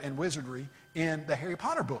witchcraft and wizardry in the Harry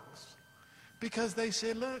Potter books. Because they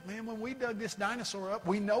said, look, man, when we dug this dinosaur up,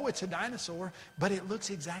 we know it's a dinosaur, but it looks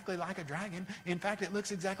exactly like a dragon. In fact, it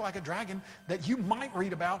looks exactly like a dragon that you might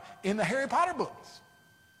read about in the Harry Potter books.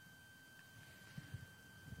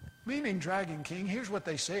 Meaning Dragon King, here's what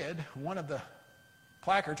they said, one of the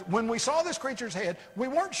placards. When we saw this creature's head, we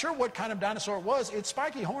weren't sure what kind of dinosaur it was. Its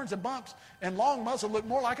spiky horns and bumps and long muzzle looked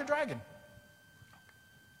more like a dragon.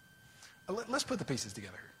 Let's put the pieces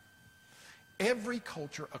together. Every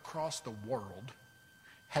culture across the world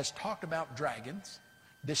has talked about dragons,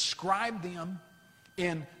 described them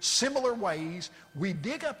in similar ways. We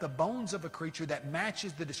dig up the bones of a creature that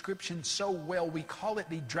matches the description so well, we call it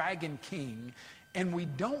the Dragon King. And we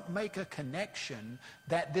don't make a connection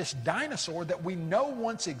that this dinosaur that we know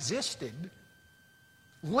once existed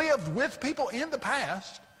lived with people in the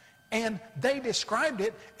past, and they described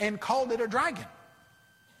it and called it a dragon.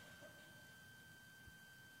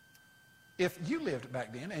 If you lived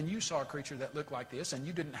back then and you saw a creature that looked like this and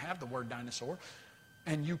you didn't have the word dinosaur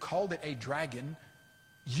and you called it a dragon,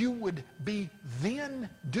 you would be then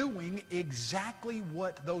doing exactly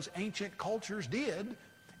what those ancient cultures did.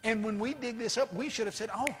 And when we dig this up, we should have said,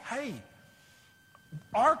 oh, hey,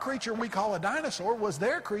 our creature we call a dinosaur was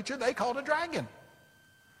their creature they called a dragon.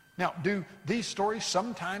 Now, do these stories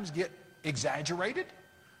sometimes get exaggerated?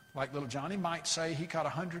 Like little Johnny might say he caught a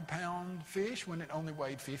 100-pound fish when it only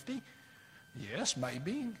weighed 50. Yes,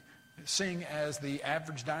 maybe. Seeing as the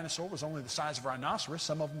average dinosaur was only the size of a rhinoceros,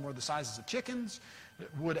 some of them were the sizes of chickens.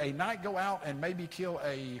 Would a knight go out and maybe kill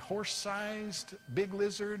a horse-sized big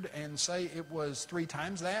lizard and say it was 3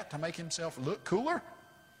 times that to make himself look cooler?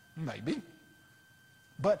 Maybe.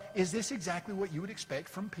 But is this exactly what you would expect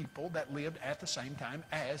from people that lived at the same time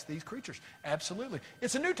as these creatures? Absolutely.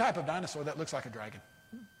 It's a new type of dinosaur that looks like a dragon.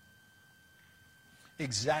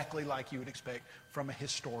 Exactly like you would expect from a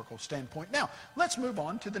historical standpoint. Now, let's move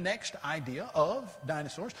on to the next idea of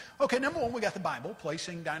dinosaurs. Okay, number 1, we got the Bible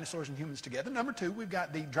placing dinosaurs and humans together. Number 2, we've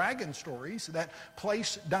got the dragon stories that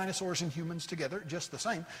place dinosaurs and humans together just the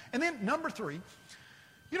same. And then number 3,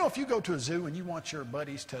 you know, if you go to a zoo and you want your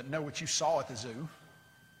buddies to know what you saw at the zoo,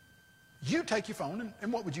 you take your phone,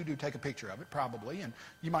 and what would you do? Take a picture of it, probably, and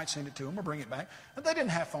you might send it to them or bring it back. But they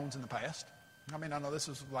didn't have phones in the past. I mean, I know this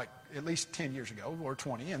was like at least 10 years ago or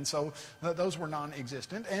 20, and so those were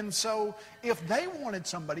non-existent. And so if they wanted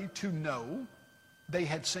somebody to know they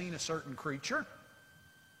had seen a certain creature,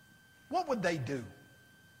 what would they do?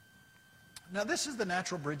 Now, this is the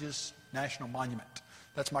Natural Bridges National Monument.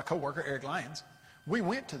 That's my coworker, Eric Lyons. We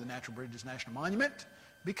went to the Natural Bridges National Monument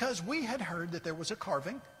because we had heard that there was a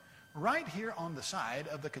carving right here on the side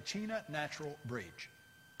of the Kachina Natural Bridge.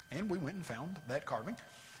 And we went and found that carving.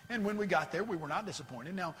 And when we got there, we were not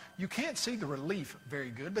disappointed. Now, you can't see the relief very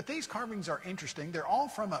good, but these carvings are interesting. They're all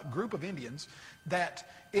from a group of Indians that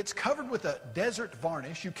it's covered with a desert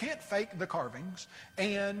varnish. You can't fake the carvings.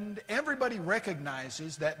 And everybody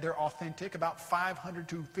recognizes that they're authentic about 500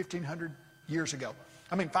 to 1,500 years ago.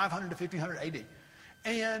 I mean, 500 to 1,500 AD.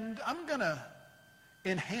 And I'm going to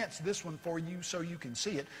enhance this one for you so you can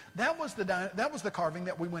see it. That was the carving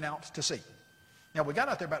that we went out to see. Now, we got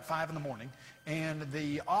out there about 5 in the morning, and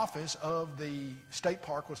the office of the state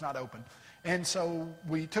park was not open. And so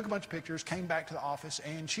we took a bunch of pictures, came back to the office,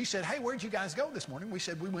 and she said, hey, where'd you guys go this morning? We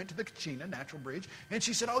said, we went to the Kachina Natural Bridge. And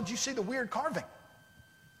she said, oh, did you see the weird carving?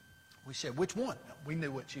 We said, which one? We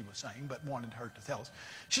knew what she was saying, but wanted her to tell us.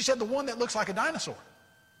 She said, the one that looks like a dinosaur.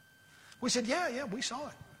 We said, yeah, we saw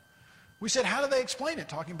it. We said, how do they explain it?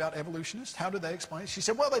 Talking about evolutionists, how do they explain it? She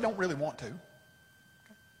said, well, they don't really want to.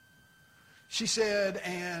 She said,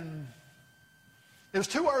 and it was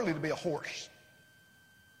too early to be a horse.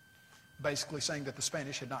 Basically saying that the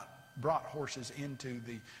Spanish had not brought horses into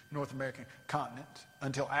the North American continent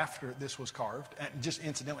until after this was carved. And just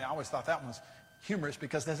incidentally, I always thought that one was humorous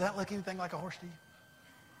because does that look anything like a horse to you?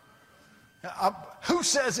 Who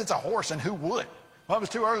says it's a horse and who would? Well, it was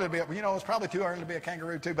too early to be, it was probably too early to be a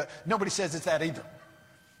kangaroo too, but nobody says it's that either.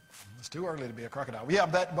 It's too early to be a crocodile. Yeah,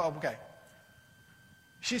 okay.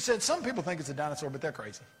 She said, some people think it's a dinosaur, but they're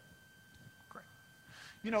crazy. Great.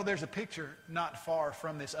 There's a picture not far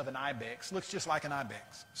from this of an ibex. Looks just like an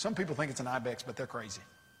ibex. Some people think it's an ibex, but they're crazy.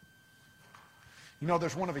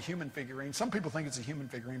 There's one of a human figurine. Some people think it's a human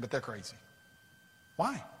figurine, but they're crazy.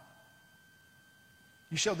 Why?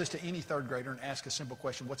 You show this to any third grader and ask a simple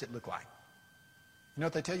question, what's it look like? You know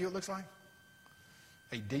what they tell you it looks like?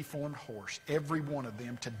 A deformed horse. Every one of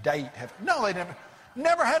them to date they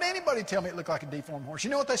never had anybody tell me it looked like a deformed horse. You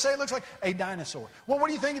know what they say it looks like? A dinosaur. Well, what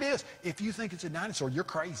do you think it is? If you think it's a dinosaur, you're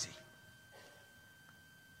crazy.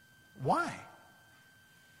 Why?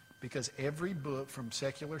 Because every book from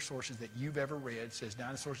secular sources that you've ever read says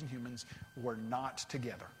dinosaurs and humans were not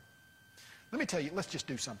together. Let me tell you, let's just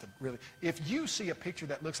do something, really. If you see a picture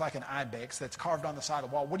that looks like an ibex that's carved on the side of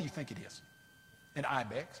the wall, what do you think it is? An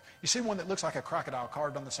ibex. You see one that looks like a crocodile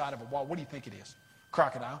carved on the side of a wall, what do you think it is?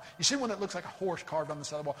 Crocodile. You see one that looks like a horse carved on the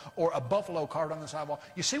side of the wall, or a buffalo carved on the side of the wall.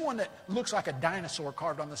 You see one that looks like a dinosaur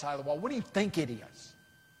carved on the side of the wall. What do you think it is?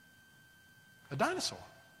 A dinosaur.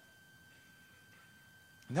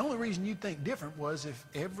 And the only reason you'd think different was if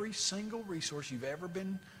every single resource you've ever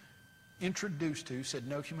been introduced to said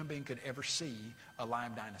no human being could ever see a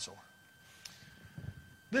live dinosaur.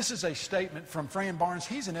 This is a statement from Fran Barnes.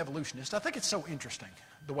 He's an evolutionist. I think it's so interesting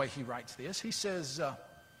the way he writes this. He says,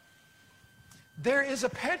 There is a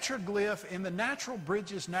petroglyph in the Natural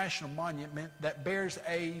Bridges National Monument that bears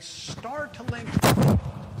a startling... Oh,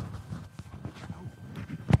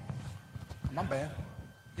 my bad.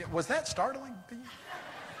 Yeah, was that startling to you?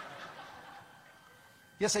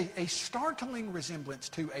 Yes, a startling resemblance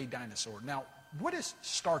to a dinosaur. Now, what is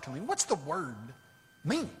startling? What's the word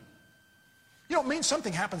mean? You know, it means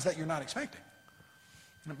something happens that you're not expecting.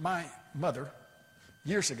 My mother,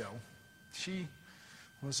 years ago, she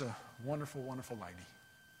was a wonderful, wonderful lady.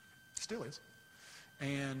 Still is.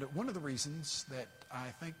 And one of the reasons that I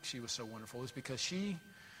think she was so wonderful is because she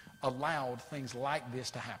allowed things like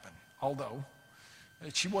this to happen. Although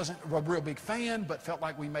she wasn't a real big fan, but felt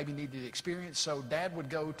like we maybe needed the experience. So Dad would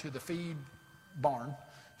go to the feed barn,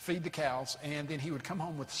 feed the cows, and then he would come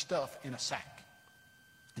home with stuff in a sack.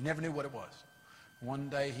 He never knew what it was. One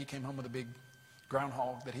day he came home with a big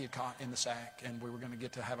groundhog that he had caught in the sack, and we were going to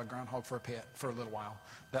get to have a groundhog for a pet for a little while.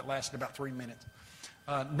 That lasted about 3 minutes.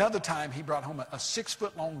 Another time he brought home a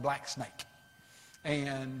 6-foot-long black snake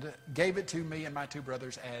and gave it to me and my 2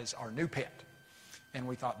 brothers as our new pet. And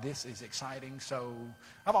we thought, this is exciting. So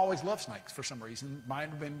I've always loved snakes for some reason. Might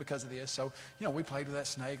have been because of this. So, you know, we played with that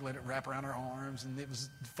snake, let it wrap around our arms, and it was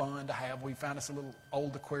fun to have. We found us a little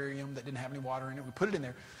old aquarium that didn't have any water in it. We put it in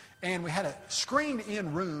there. And we had a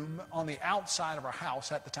screened-in room on the outside of our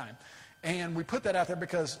house at the time. And we put that out there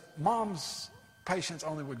because Mom's patience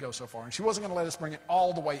only would go so far. And she wasn't going to let us bring it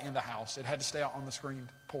all the way in the house. It had to stay out on the screened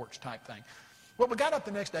porch type thing. Well, we got up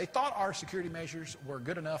the next day, thought our security measures were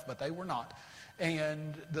good enough, but they were not.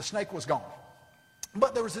 And the snake was gone.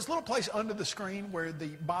 But there was this little place under the screen where the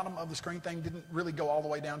bottom of the screen thing didn't really go all the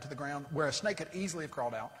way down to the ground, where a snake could easily have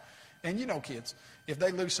crawled out. And you know kids, if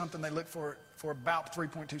they lose something, they look for it for about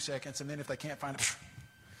 3.2 seconds, and then if they can't find it,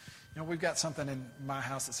 you know, we've got something in my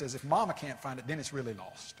house that says if Mama can't find it, then it's really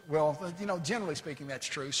lost. Well, you know, generally speaking, that's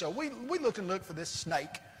true. So we looked and looked for this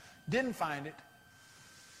snake, didn't find it,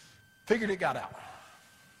 figured it got out.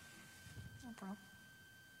 No problem.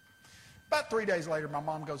 About 3 days later, my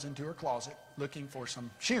mom goes into her closet looking for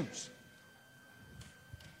some shoes.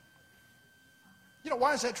 You know,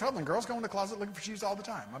 why is that troubling? Girls go in the closet looking for shoes all the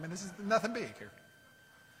time. I mean, this is nothing big here.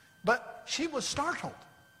 But she was startled.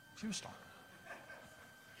 She was startled.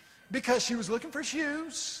 Because she was looking for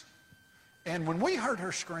shoes. And when we heard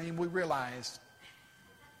her scream, we realized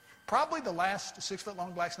probably the last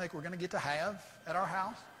 6-foot-long black snake we're going to get to have at our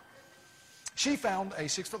house. She found a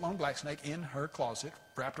 6-foot-long black snake in her closet,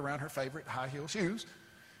 wrapped around her favorite high-heel shoes.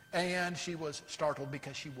 And she was startled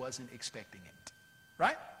because she wasn't expecting it.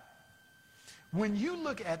 Right? When you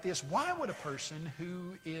look at this, why would a person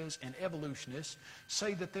who is an evolutionist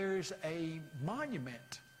say that there's a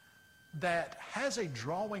monument that has a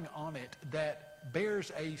drawing on it that bears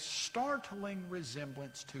a startling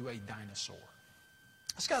resemblance to a dinosaur?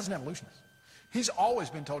 This guy's an evolutionist. He's always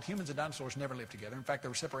been told humans and dinosaurs never lived together. In fact, they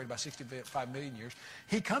were separated by 65 million years.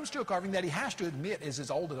 He comes to a carving that he has to admit is as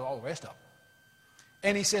old as all the rest of them.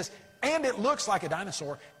 And he says, and it looks like a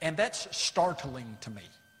dinosaur, and that's startling to me.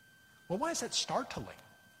 Well, why is that startling?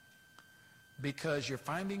 Because you're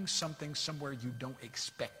finding something somewhere you don't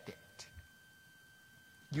expect it.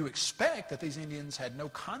 You expect that these Indians had no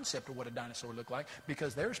concept of what a dinosaur looked like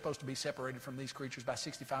because they're supposed to be separated from these creatures by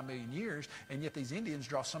 65 million years, and yet these Indians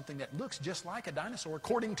draw something that looks just like a dinosaur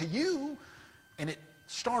according to you, and it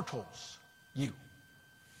startles you.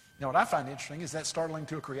 Now, what I find interesting is that startling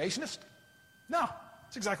to a creationist? No,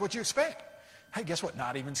 it's exactly what you expect. Hey, guess what?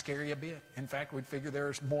 Not even scary a bit. In fact, we'd figure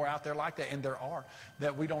there's more out there like that, and there are,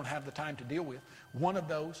 that we don't have the time to deal with. One of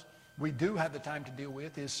those we do have the time to deal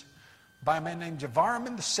with is by a man named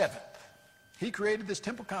Javarman VII. He created this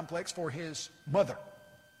temple complex for his mother.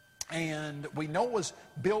 And we know it was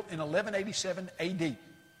built in 1187 AD.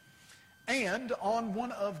 And on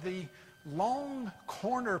one of the long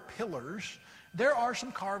corner pillars, there are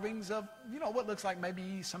some carvings of, you know, what looks like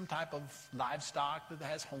maybe some type of livestock that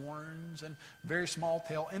has horns and very small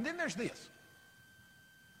tail. And then there's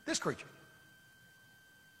this creature.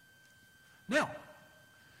 Now,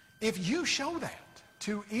 if you show that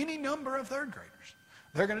to any number of third graders,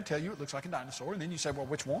 they're going to tell you it looks like a dinosaur. And then you say, well,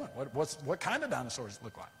 which one? What kind of dinosaur does it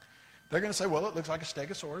look like? They're going to say, well, it looks like a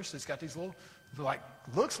stegosaurus. It's got these little,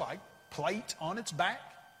 looks like plate on its back.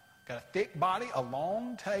 Got a thick body, a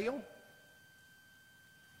long tail.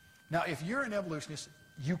 Now, if you're an evolutionist,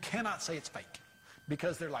 you cannot say it's fake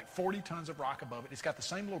because there are like 40 tons of rock above it. It's got the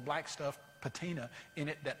same little black stuff, patina, in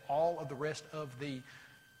it that all of the rest of the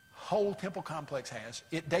whole temple complex has.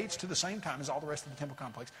 It dates to the same time as all the rest of the temple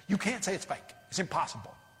complex. You can't say it's fake. It's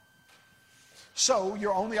impossible. So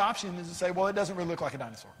your only option is to say, well, it doesn't really look like a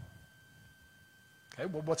dinosaur. Okay,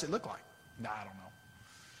 well, what's it look like? Nah, I don't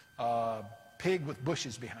know. pig with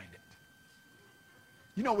bushes behind it.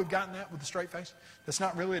 You know we've gotten that with the straight face? That's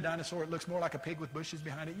not really a dinosaur. It looks more like a pig with bushes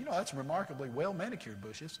behind it. You know, that's remarkably well manicured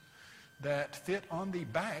bushes that fit on the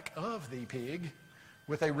back of the pig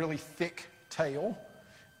with a really thick tail.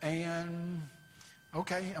 And,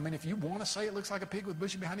 okay, I mean, if you want to say it looks like a pig with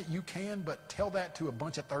bushes behind it, you can, but tell that to a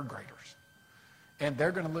bunch of third graders. And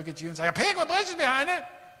they're going to look at you and say, a pig with bushes behind it?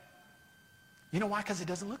 You know why? Because it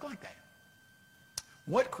doesn't look like that.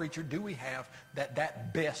 What creature do we have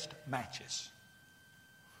that best matches?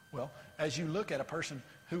 Well, as you look at a person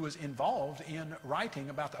who was involved in writing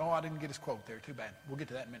about I didn't get his quote there, too bad. We'll get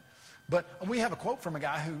to that in a minute. But we have a quote from a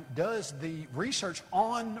guy who does the research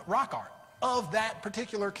on rock art of that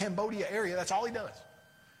particular Cambodia area. That's all he does.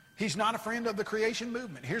 He's not a friend of the creation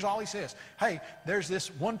movement. Here's all he says. Hey, there's this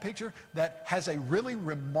one picture that has a really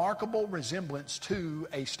remarkable resemblance to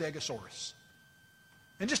a stegosaurus.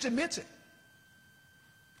 And just admits it.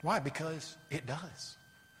 Why? Because it does.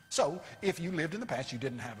 So, if you lived in the past, you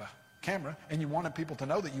didn't have a camera, and you wanted people to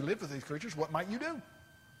know that you lived with these creatures, what might you do?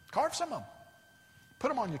 Carve some of them. Put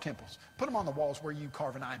them on your temples. Put them on the walls where you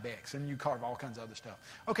carve an ibex, and you carve all kinds of other stuff.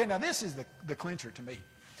 Okay, now this is the clincher to me.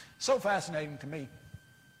 So fascinating to me.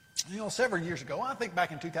 You know, several years ago, I think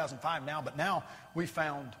back in 2005 now, but now we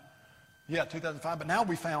found, 2005, but now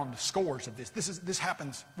we found scores of this. This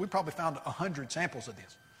happens, we probably found 100 samples of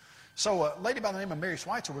this. So a lady by the name of Mary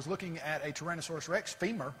Schweitzer was looking at a Tyrannosaurus rex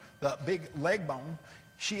femur, the big leg bone.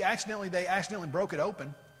 They accidentally broke it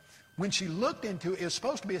open. When she looked into it, it was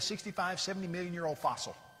supposed to be a 65, 70 million year old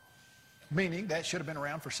fossil, meaning that should have been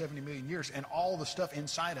around for 70 million years, and all the stuff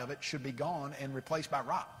inside of it should be gone and replaced by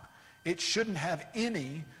rock. It shouldn't have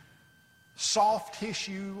any soft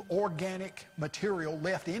tissue, organic material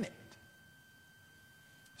left in it.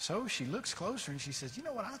 So she looks closer and she says, you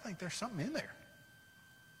know what, I think there's something in there.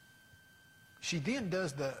 She then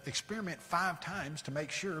does the experiment 5 times to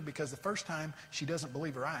make sure, because the first time she doesn't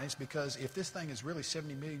believe her eyes, because if this thing is really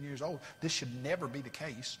 70 million years old, this should never be the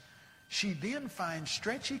case. She then finds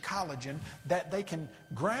stretchy collagen that they can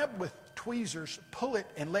grab with tweezers, pull it,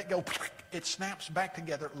 and let go. It snaps back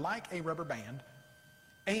together like a rubber band.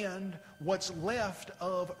 And what's left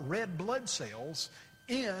of red blood cells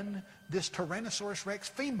in this Tyrannosaurus rex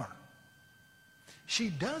femur. She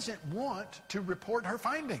doesn't want to report her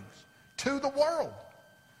findings to the world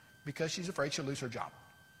because she's afraid she'll lose her job.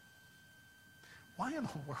 Why in the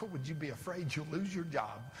world would you be afraid you'll lose your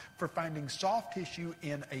job for finding soft tissue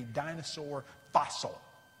in a dinosaur fossil?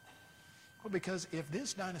 Well, because if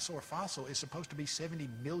this dinosaur fossil is supposed to be 70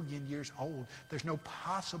 million years old, there's no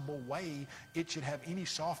possible way it should have any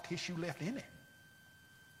soft tissue left in it.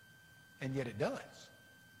 And yet it does.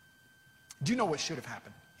 Do you know what should have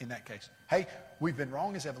happened in that case? Hey, we've been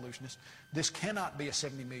wrong as evolutionists. This cannot be a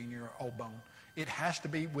 70 million year old bone. It has to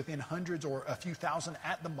be within hundreds or a few thousand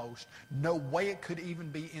at the most. No way it could even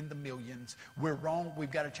be in the millions. We're wrong. We've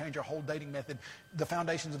got to change our whole dating method. The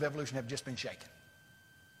foundations of evolution have just been shaken.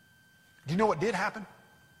 Do you know what did happen?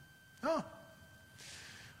 Oh,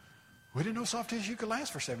 we didn't know soft tissue could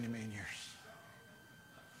last for 70 million years.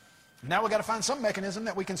 Now we've got to find some mechanism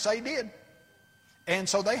that we can say did. And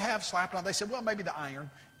so they have slapped on. They said, well, maybe the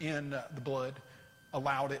iron in the blood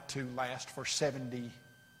allowed it to last for 70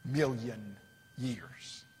 million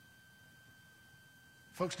years.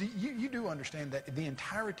 Folks, you do understand that the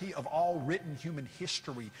entirety of all written human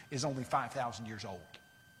history is only 5,000 years old.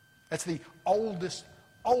 That's the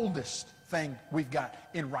oldest thing we've got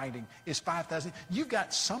in writing is 5,000. You've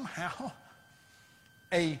got somehow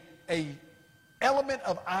a element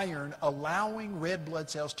of iron allowing red blood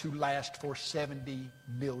cells to last for 70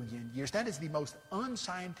 million years. That is the most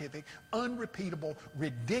unscientific, unrepeatable,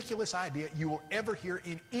 ridiculous idea you will ever hear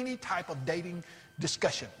in any type of dating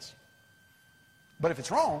discussions. But if it's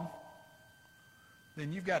wrong,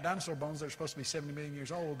 then you've got dinosaur bones that are supposed to be 70 million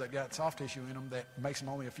years old that got soft tissue in them that makes them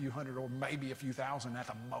only a few hundred or maybe a few thousand at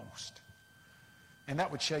the most. And that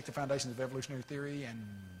would shake the foundations of evolutionary theory, and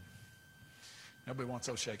nobody wants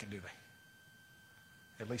those shaken, do they?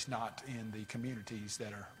 At least not in the communities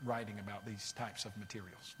that are writing about these types of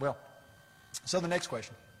materials. Well, so the next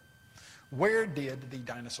question. Where did the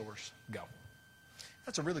dinosaurs go?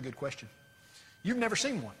 That's a really good question. You've never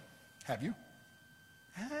seen one, have you?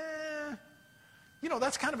 You know,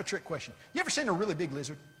 that's kind of a trick question. You ever seen a really big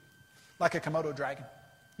lizard? Like a Komodo dragon?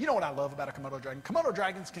 You know what I love about a Komodo dragon? Komodo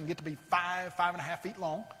dragons can get to be 5.5 feet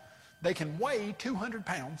long. They can weigh 200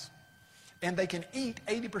 pounds. And they can eat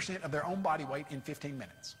 80% of their own body weight in 15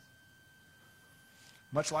 minutes.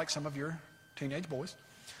 Much like some of your teenage boys.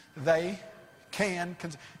 They can,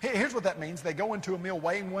 here's what that means. They go into a meal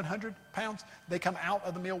weighing 100 pounds. They come out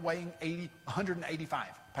of the meal weighing 185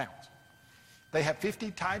 pounds. They have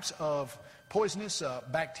 50 types of poisonous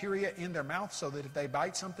bacteria in their mouth, so that if they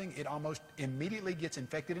bite something, it almost immediately gets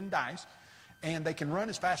infected and dies. And they can run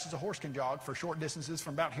as fast as a horse can jog for short distances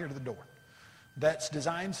from about here to the door. That's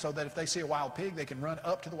designed so that if they see a wild pig, they can run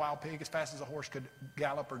up to the wild pig as fast as a horse could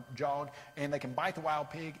gallop or jog, and they can bite the wild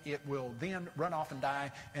pig. It will then run off and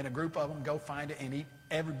die, and a group of them go find it and eat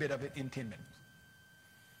every bit of it in 10 minutes.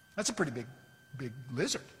 That's a pretty big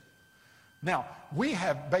lizard. Now, we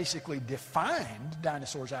have basically defined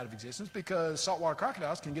dinosaurs out of existence because saltwater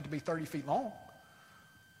crocodiles can get to be 30 feet long.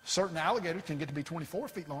 Certain alligators can get to be 24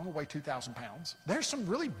 feet long and weigh 2,000 pounds. There's some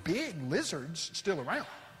really big lizards still around.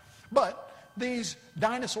 But these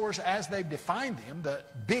dinosaurs, as they've defined them, the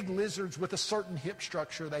big lizards with a certain hip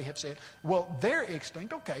structure, they have said, well, they're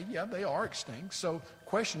extinct. Okay, yeah, they are extinct. So the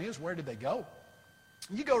question is, where did they go?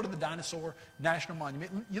 You go to the Dinosaur National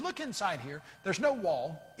Monument. You look inside here. There's no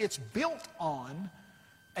wall. It's built on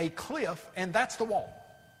a cliff, and that's the wall.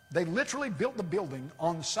 They literally built the building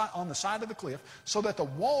on the side of the cliff so that the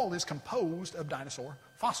wall is composed of dinosaur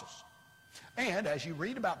fossils. And as you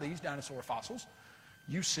read about these dinosaur fossils,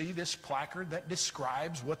 you see this placard that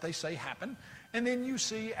describes what they say happened. And then you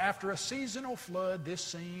see, after a seasonal flood, this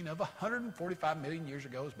scene of 145 million years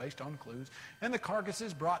ago is based on clues. And the carcass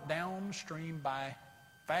is brought downstream by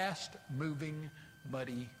fast-moving,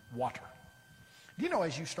 muddy water. Do you know,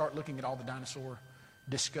 as you start looking at all the dinosaur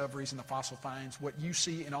discoveries and the fossil finds, what you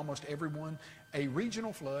see in almost every one, a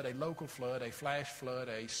regional flood, a local flood, a flash flood,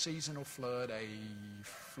 a seasonal flood, a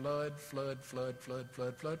flood.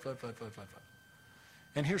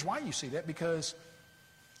 And here's why you see that, because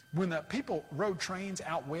when the people rode trains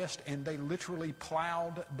out west and they literally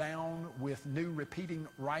plowed down with new repeating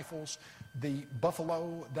rifles the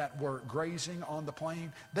buffalo that were grazing on the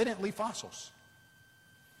plain, they didn't leave fossils.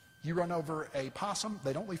 You run over a possum,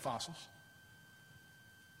 they don't leave fossils.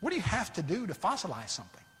 What do you have to do to fossilize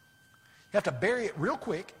something? You have to bury it real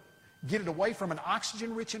quick, get it away from an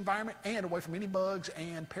oxygen-rich environment and away from any bugs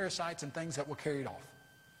and parasites and things that will carry it off.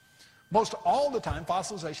 Most all the time,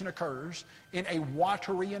 fossilization occurs in a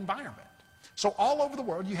watery environment. So all over the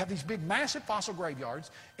world, you have these big, massive fossil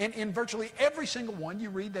graveyards, and in virtually every single one, you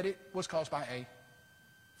read that it was caused by a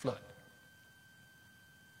flood.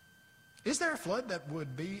 Is there a flood that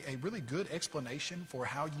would be a really good explanation for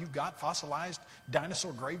how you got fossilized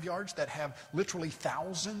dinosaur graveyards that have literally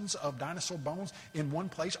thousands of dinosaur bones in one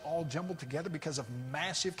place, all jumbled together because of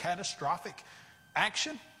massive catastrophic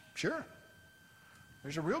action? Sure.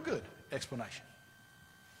 There's a real good explanation.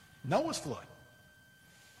 Noah's flood.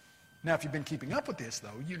 Now, if you've been keeping up with this, though,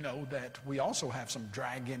 you know that we also have some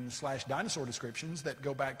dragon/dinosaur descriptions that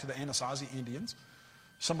go back to the Anasazi Indians,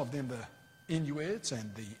 some of them the Inuits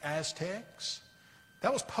and the Aztecs.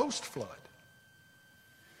 That was post-flood.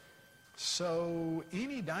 So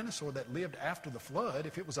any dinosaur that lived after the flood,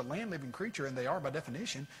 if it was a land-living creature, and they are by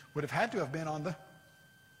definition, would have had to have been on the...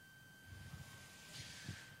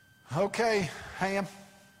 Okay, Ham,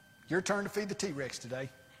 your turn to feed the T-Rex today.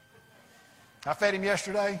 I fed him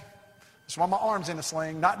yesterday. That's why my arm's in a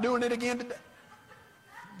sling. Not doing it again today.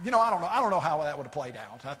 You know, I don't know how that would have played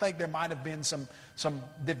out. I think there might have been some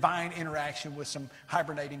divine interaction with some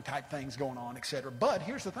hibernating type things going on, etc. But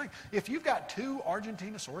here's the thing. If you've got two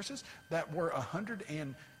Argentinosaurus that were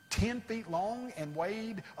 110 feet long and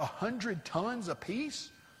weighed 100 tons apiece,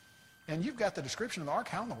 and you've got the description of the ark,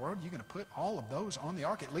 how in the world are you going to put all of those on the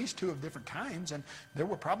ark? At least two of different kinds, and there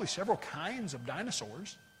were probably several kinds of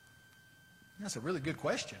dinosaurs. That's a really good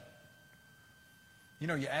question. You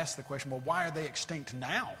know, you ask the question, well, why are they extinct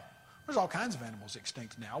now? There's all kinds of animals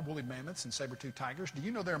extinct now, woolly mammoths and saber-toothed tigers. Do you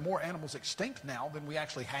know there are more animals extinct now than we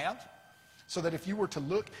actually have? So that if you were to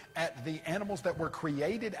look at the animals that were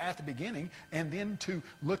created at the beginning and then to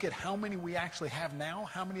look at how many we actually have now,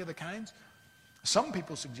 how many of the kinds, some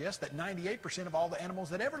people suggest that 98% of all the animals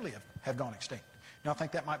that ever lived have gone extinct. Now, I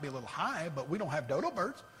think that might be a little high, but we don't have dodo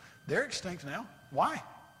birds. They're extinct now. Why?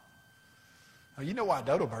 Well, you know why a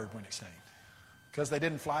dodo bird went extinct. Because they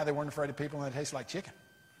didn't fly, they weren't afraid of people, and they taste like chicken.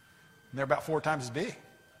 And they're about 4 times as big.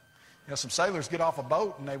 You know, some sailors get off a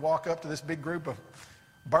boat and they walk up to this big group of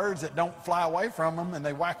birds that don't fly away from them, and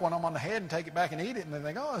they whack one of them on the head and take it back and eat it, and they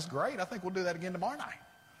think, oh, that's great, I think we'll do that again tomorrow night.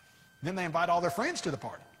 And then they invite all their friends to the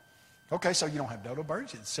party. Okay, so you don't have dodo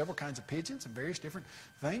birds. It's several kinds of pigeons and various different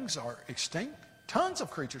things are extinct. Tons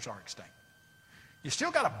of creatures are extinct. You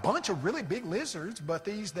still got a bunch of really big lizards, but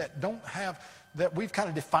these that don't have, that we've kind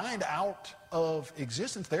of defined out of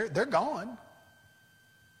existence, they're gone.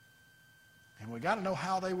 And we got to know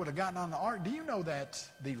how they would have gotten on the ark. Do you know that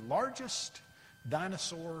the largest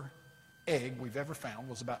dinosaur egg we've ever found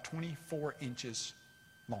was about 24 inches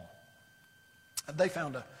long? They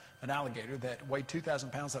found an alligator that weighed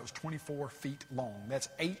 2,000 pounds that was 24 feet long. That's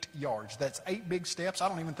 8 yards. That's 8 big steps. I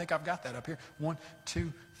don't even think I've got that up here. 1,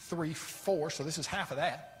 2, 3, 4. So this is half of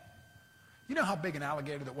that. You know how big an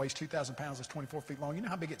alligator that weighs 2,000 pounds is 24 feet long? You know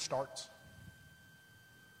how big it starts?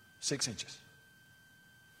 6 inches.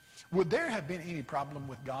 Would there have been any problem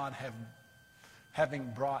with God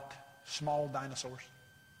having brought small dinosaurs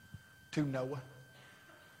to Noah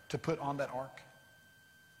to put on that ark?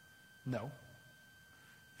 No.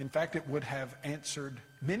 In fact, it would have answered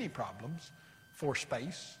many problems for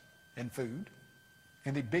space and food.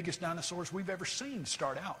 And the biggest dinosaurs we've ever seen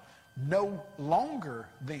start out no longer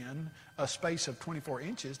than a space of 24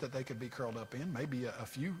 inches that they could be curled up in, maybe a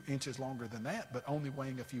few inches longer than that, but only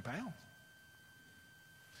weighing a few pounds.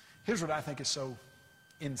 Here's what I think is so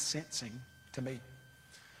incensing to me.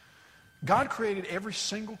 God created every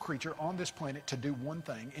single creature on this planet to do one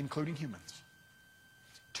thing, including humans: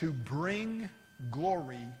 to bring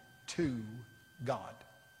glory to God.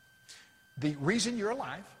 The reason you're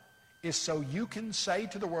alive is so you can say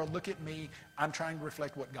to the world, look at me, I'm trying to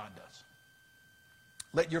reflect what God does.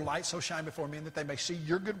 Let your light so shine before men that they may see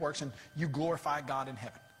your good works and you glorify God in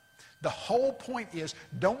heaven. The whole point is,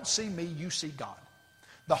 don't see me, you see God.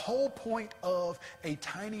 The whole point of a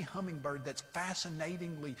tiny hummingbird that's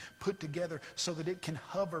fascinatingly put together so that it can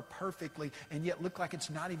hover perfectly and yet look like it's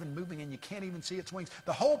not even moving and you can't even see its wings.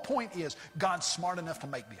 The whole point is, God's smart enough to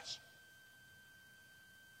make this.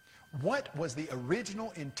 What was the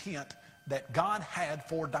original intent that God had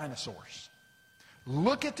for dinosaurs?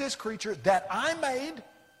 Look at this creature that I made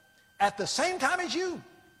at the same time as you.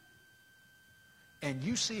 And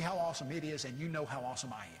you see how awesome it is, and you know how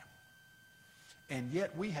awesome I am. And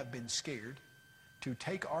yet we have been scared to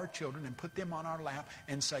take our children and put them on our lap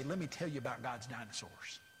and say, let me tell you about God's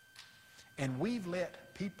dinosaurs. And we've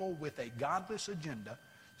let people with a godless agenda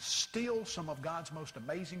steal some of God's most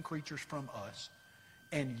amazing creatures from us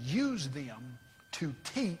and use them to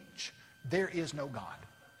teach there is no God.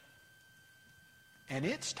 And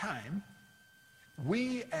it's time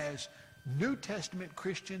we, as New Testament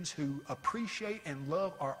Christians who appreciate and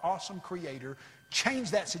love our awesome Creator,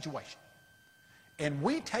 change that situation. And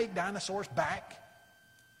we take dinosaurs back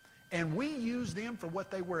and we use them for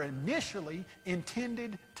what they were initially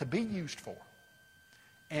intended to be used for.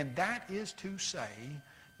 And that is to say,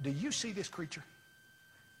 do you see this creature?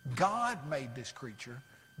 God made this creature.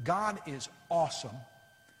 God is awesome.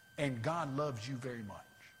 And God loves you very much.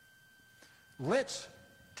 Let's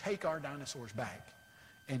take our dinosaurs back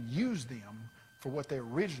and use them for what they're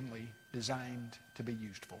originally designed to be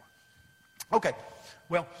used for. Okay,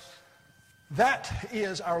 well, that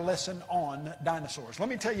is our lesson on dinosaurs. Let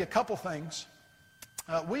me tell you a couple things.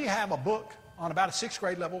 We have a book on about a 6th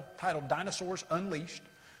grade level titled Dinosaurs Unleashed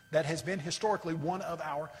that has been historically one of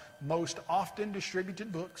our most often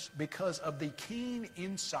distributed books because of the keen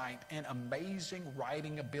insight and amazing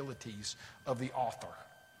writing abilities of the author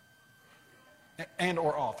and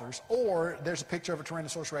or authors. Or there's a picture of a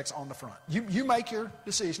Tyrannosaurus Rex on the front. You make your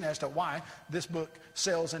decision as to why this book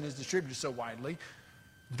sells and is distributed so widely.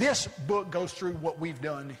 This book goes through what we've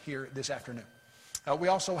done here this afternoon. We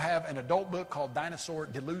also have an adult book called Dinosaur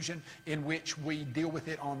Delusion, in which we deal with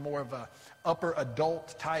it on more of a upper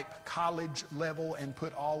adult type college level and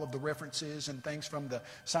put all of the references and things from the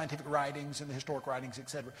scientific writings and the historic writings,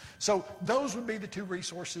 etc. So those would be the two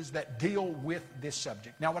resources that deal with this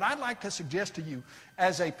subject. Now, what I'd like to suggest to you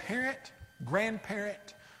as a parent,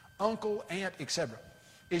 grandparent, uncle, aunt, etc.,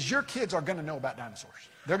 is your kids are going to know about dinosaurs.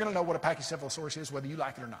 They're going to know what a Pachycephalosaurus is, whether you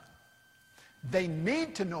like it or not. They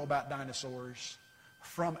need to know about dinosaurs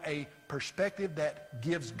from a perspective that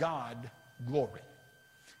gives God glory.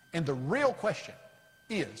 And the real question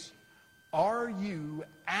is, are you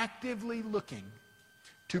actively looking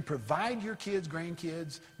to provide your kids,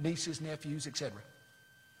 grandkids, nieces, nephews, etc.,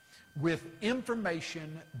 with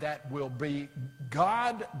information that will be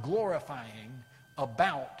God glorifying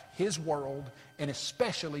about His world, and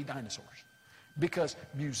especially dinosaurs? Because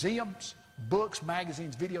museums, books,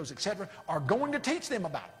 magazines, videos, etc., are going to teach them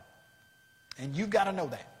about it. And you've got to know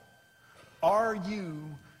that. Are you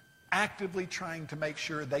actively trying to make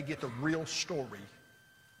sure they get the real story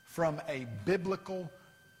from a biblical,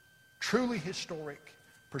 truly historic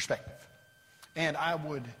perspective? And I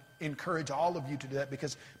would encourage all of you to do that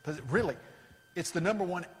because really, it's the number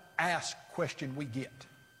one asked question we get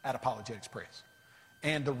at Apologetics Press.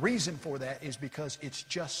 And the reason for that is because it's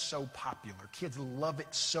just so popular. Kids love it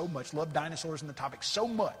so much, love dinosaurs and the topic so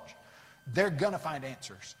much, they're going to find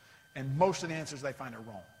answers. And most of the answers they find are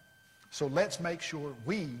wrong. So let's make sure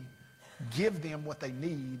we give them what they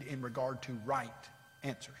need in regard to right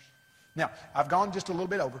answers. Now, I've gone just a little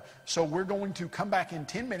bit over, so we're going to come back in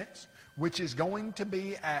 10 minutes, which is going to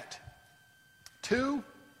be at 2:20.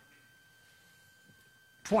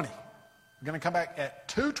 We're going to come back at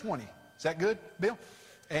 2:20. Is that good, Bill?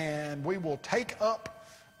 And we will take up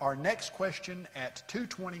our next question at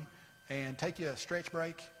 2:20 and take you a stretch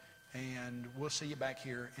break, and we'll see you back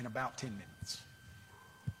here in about 10 minutes.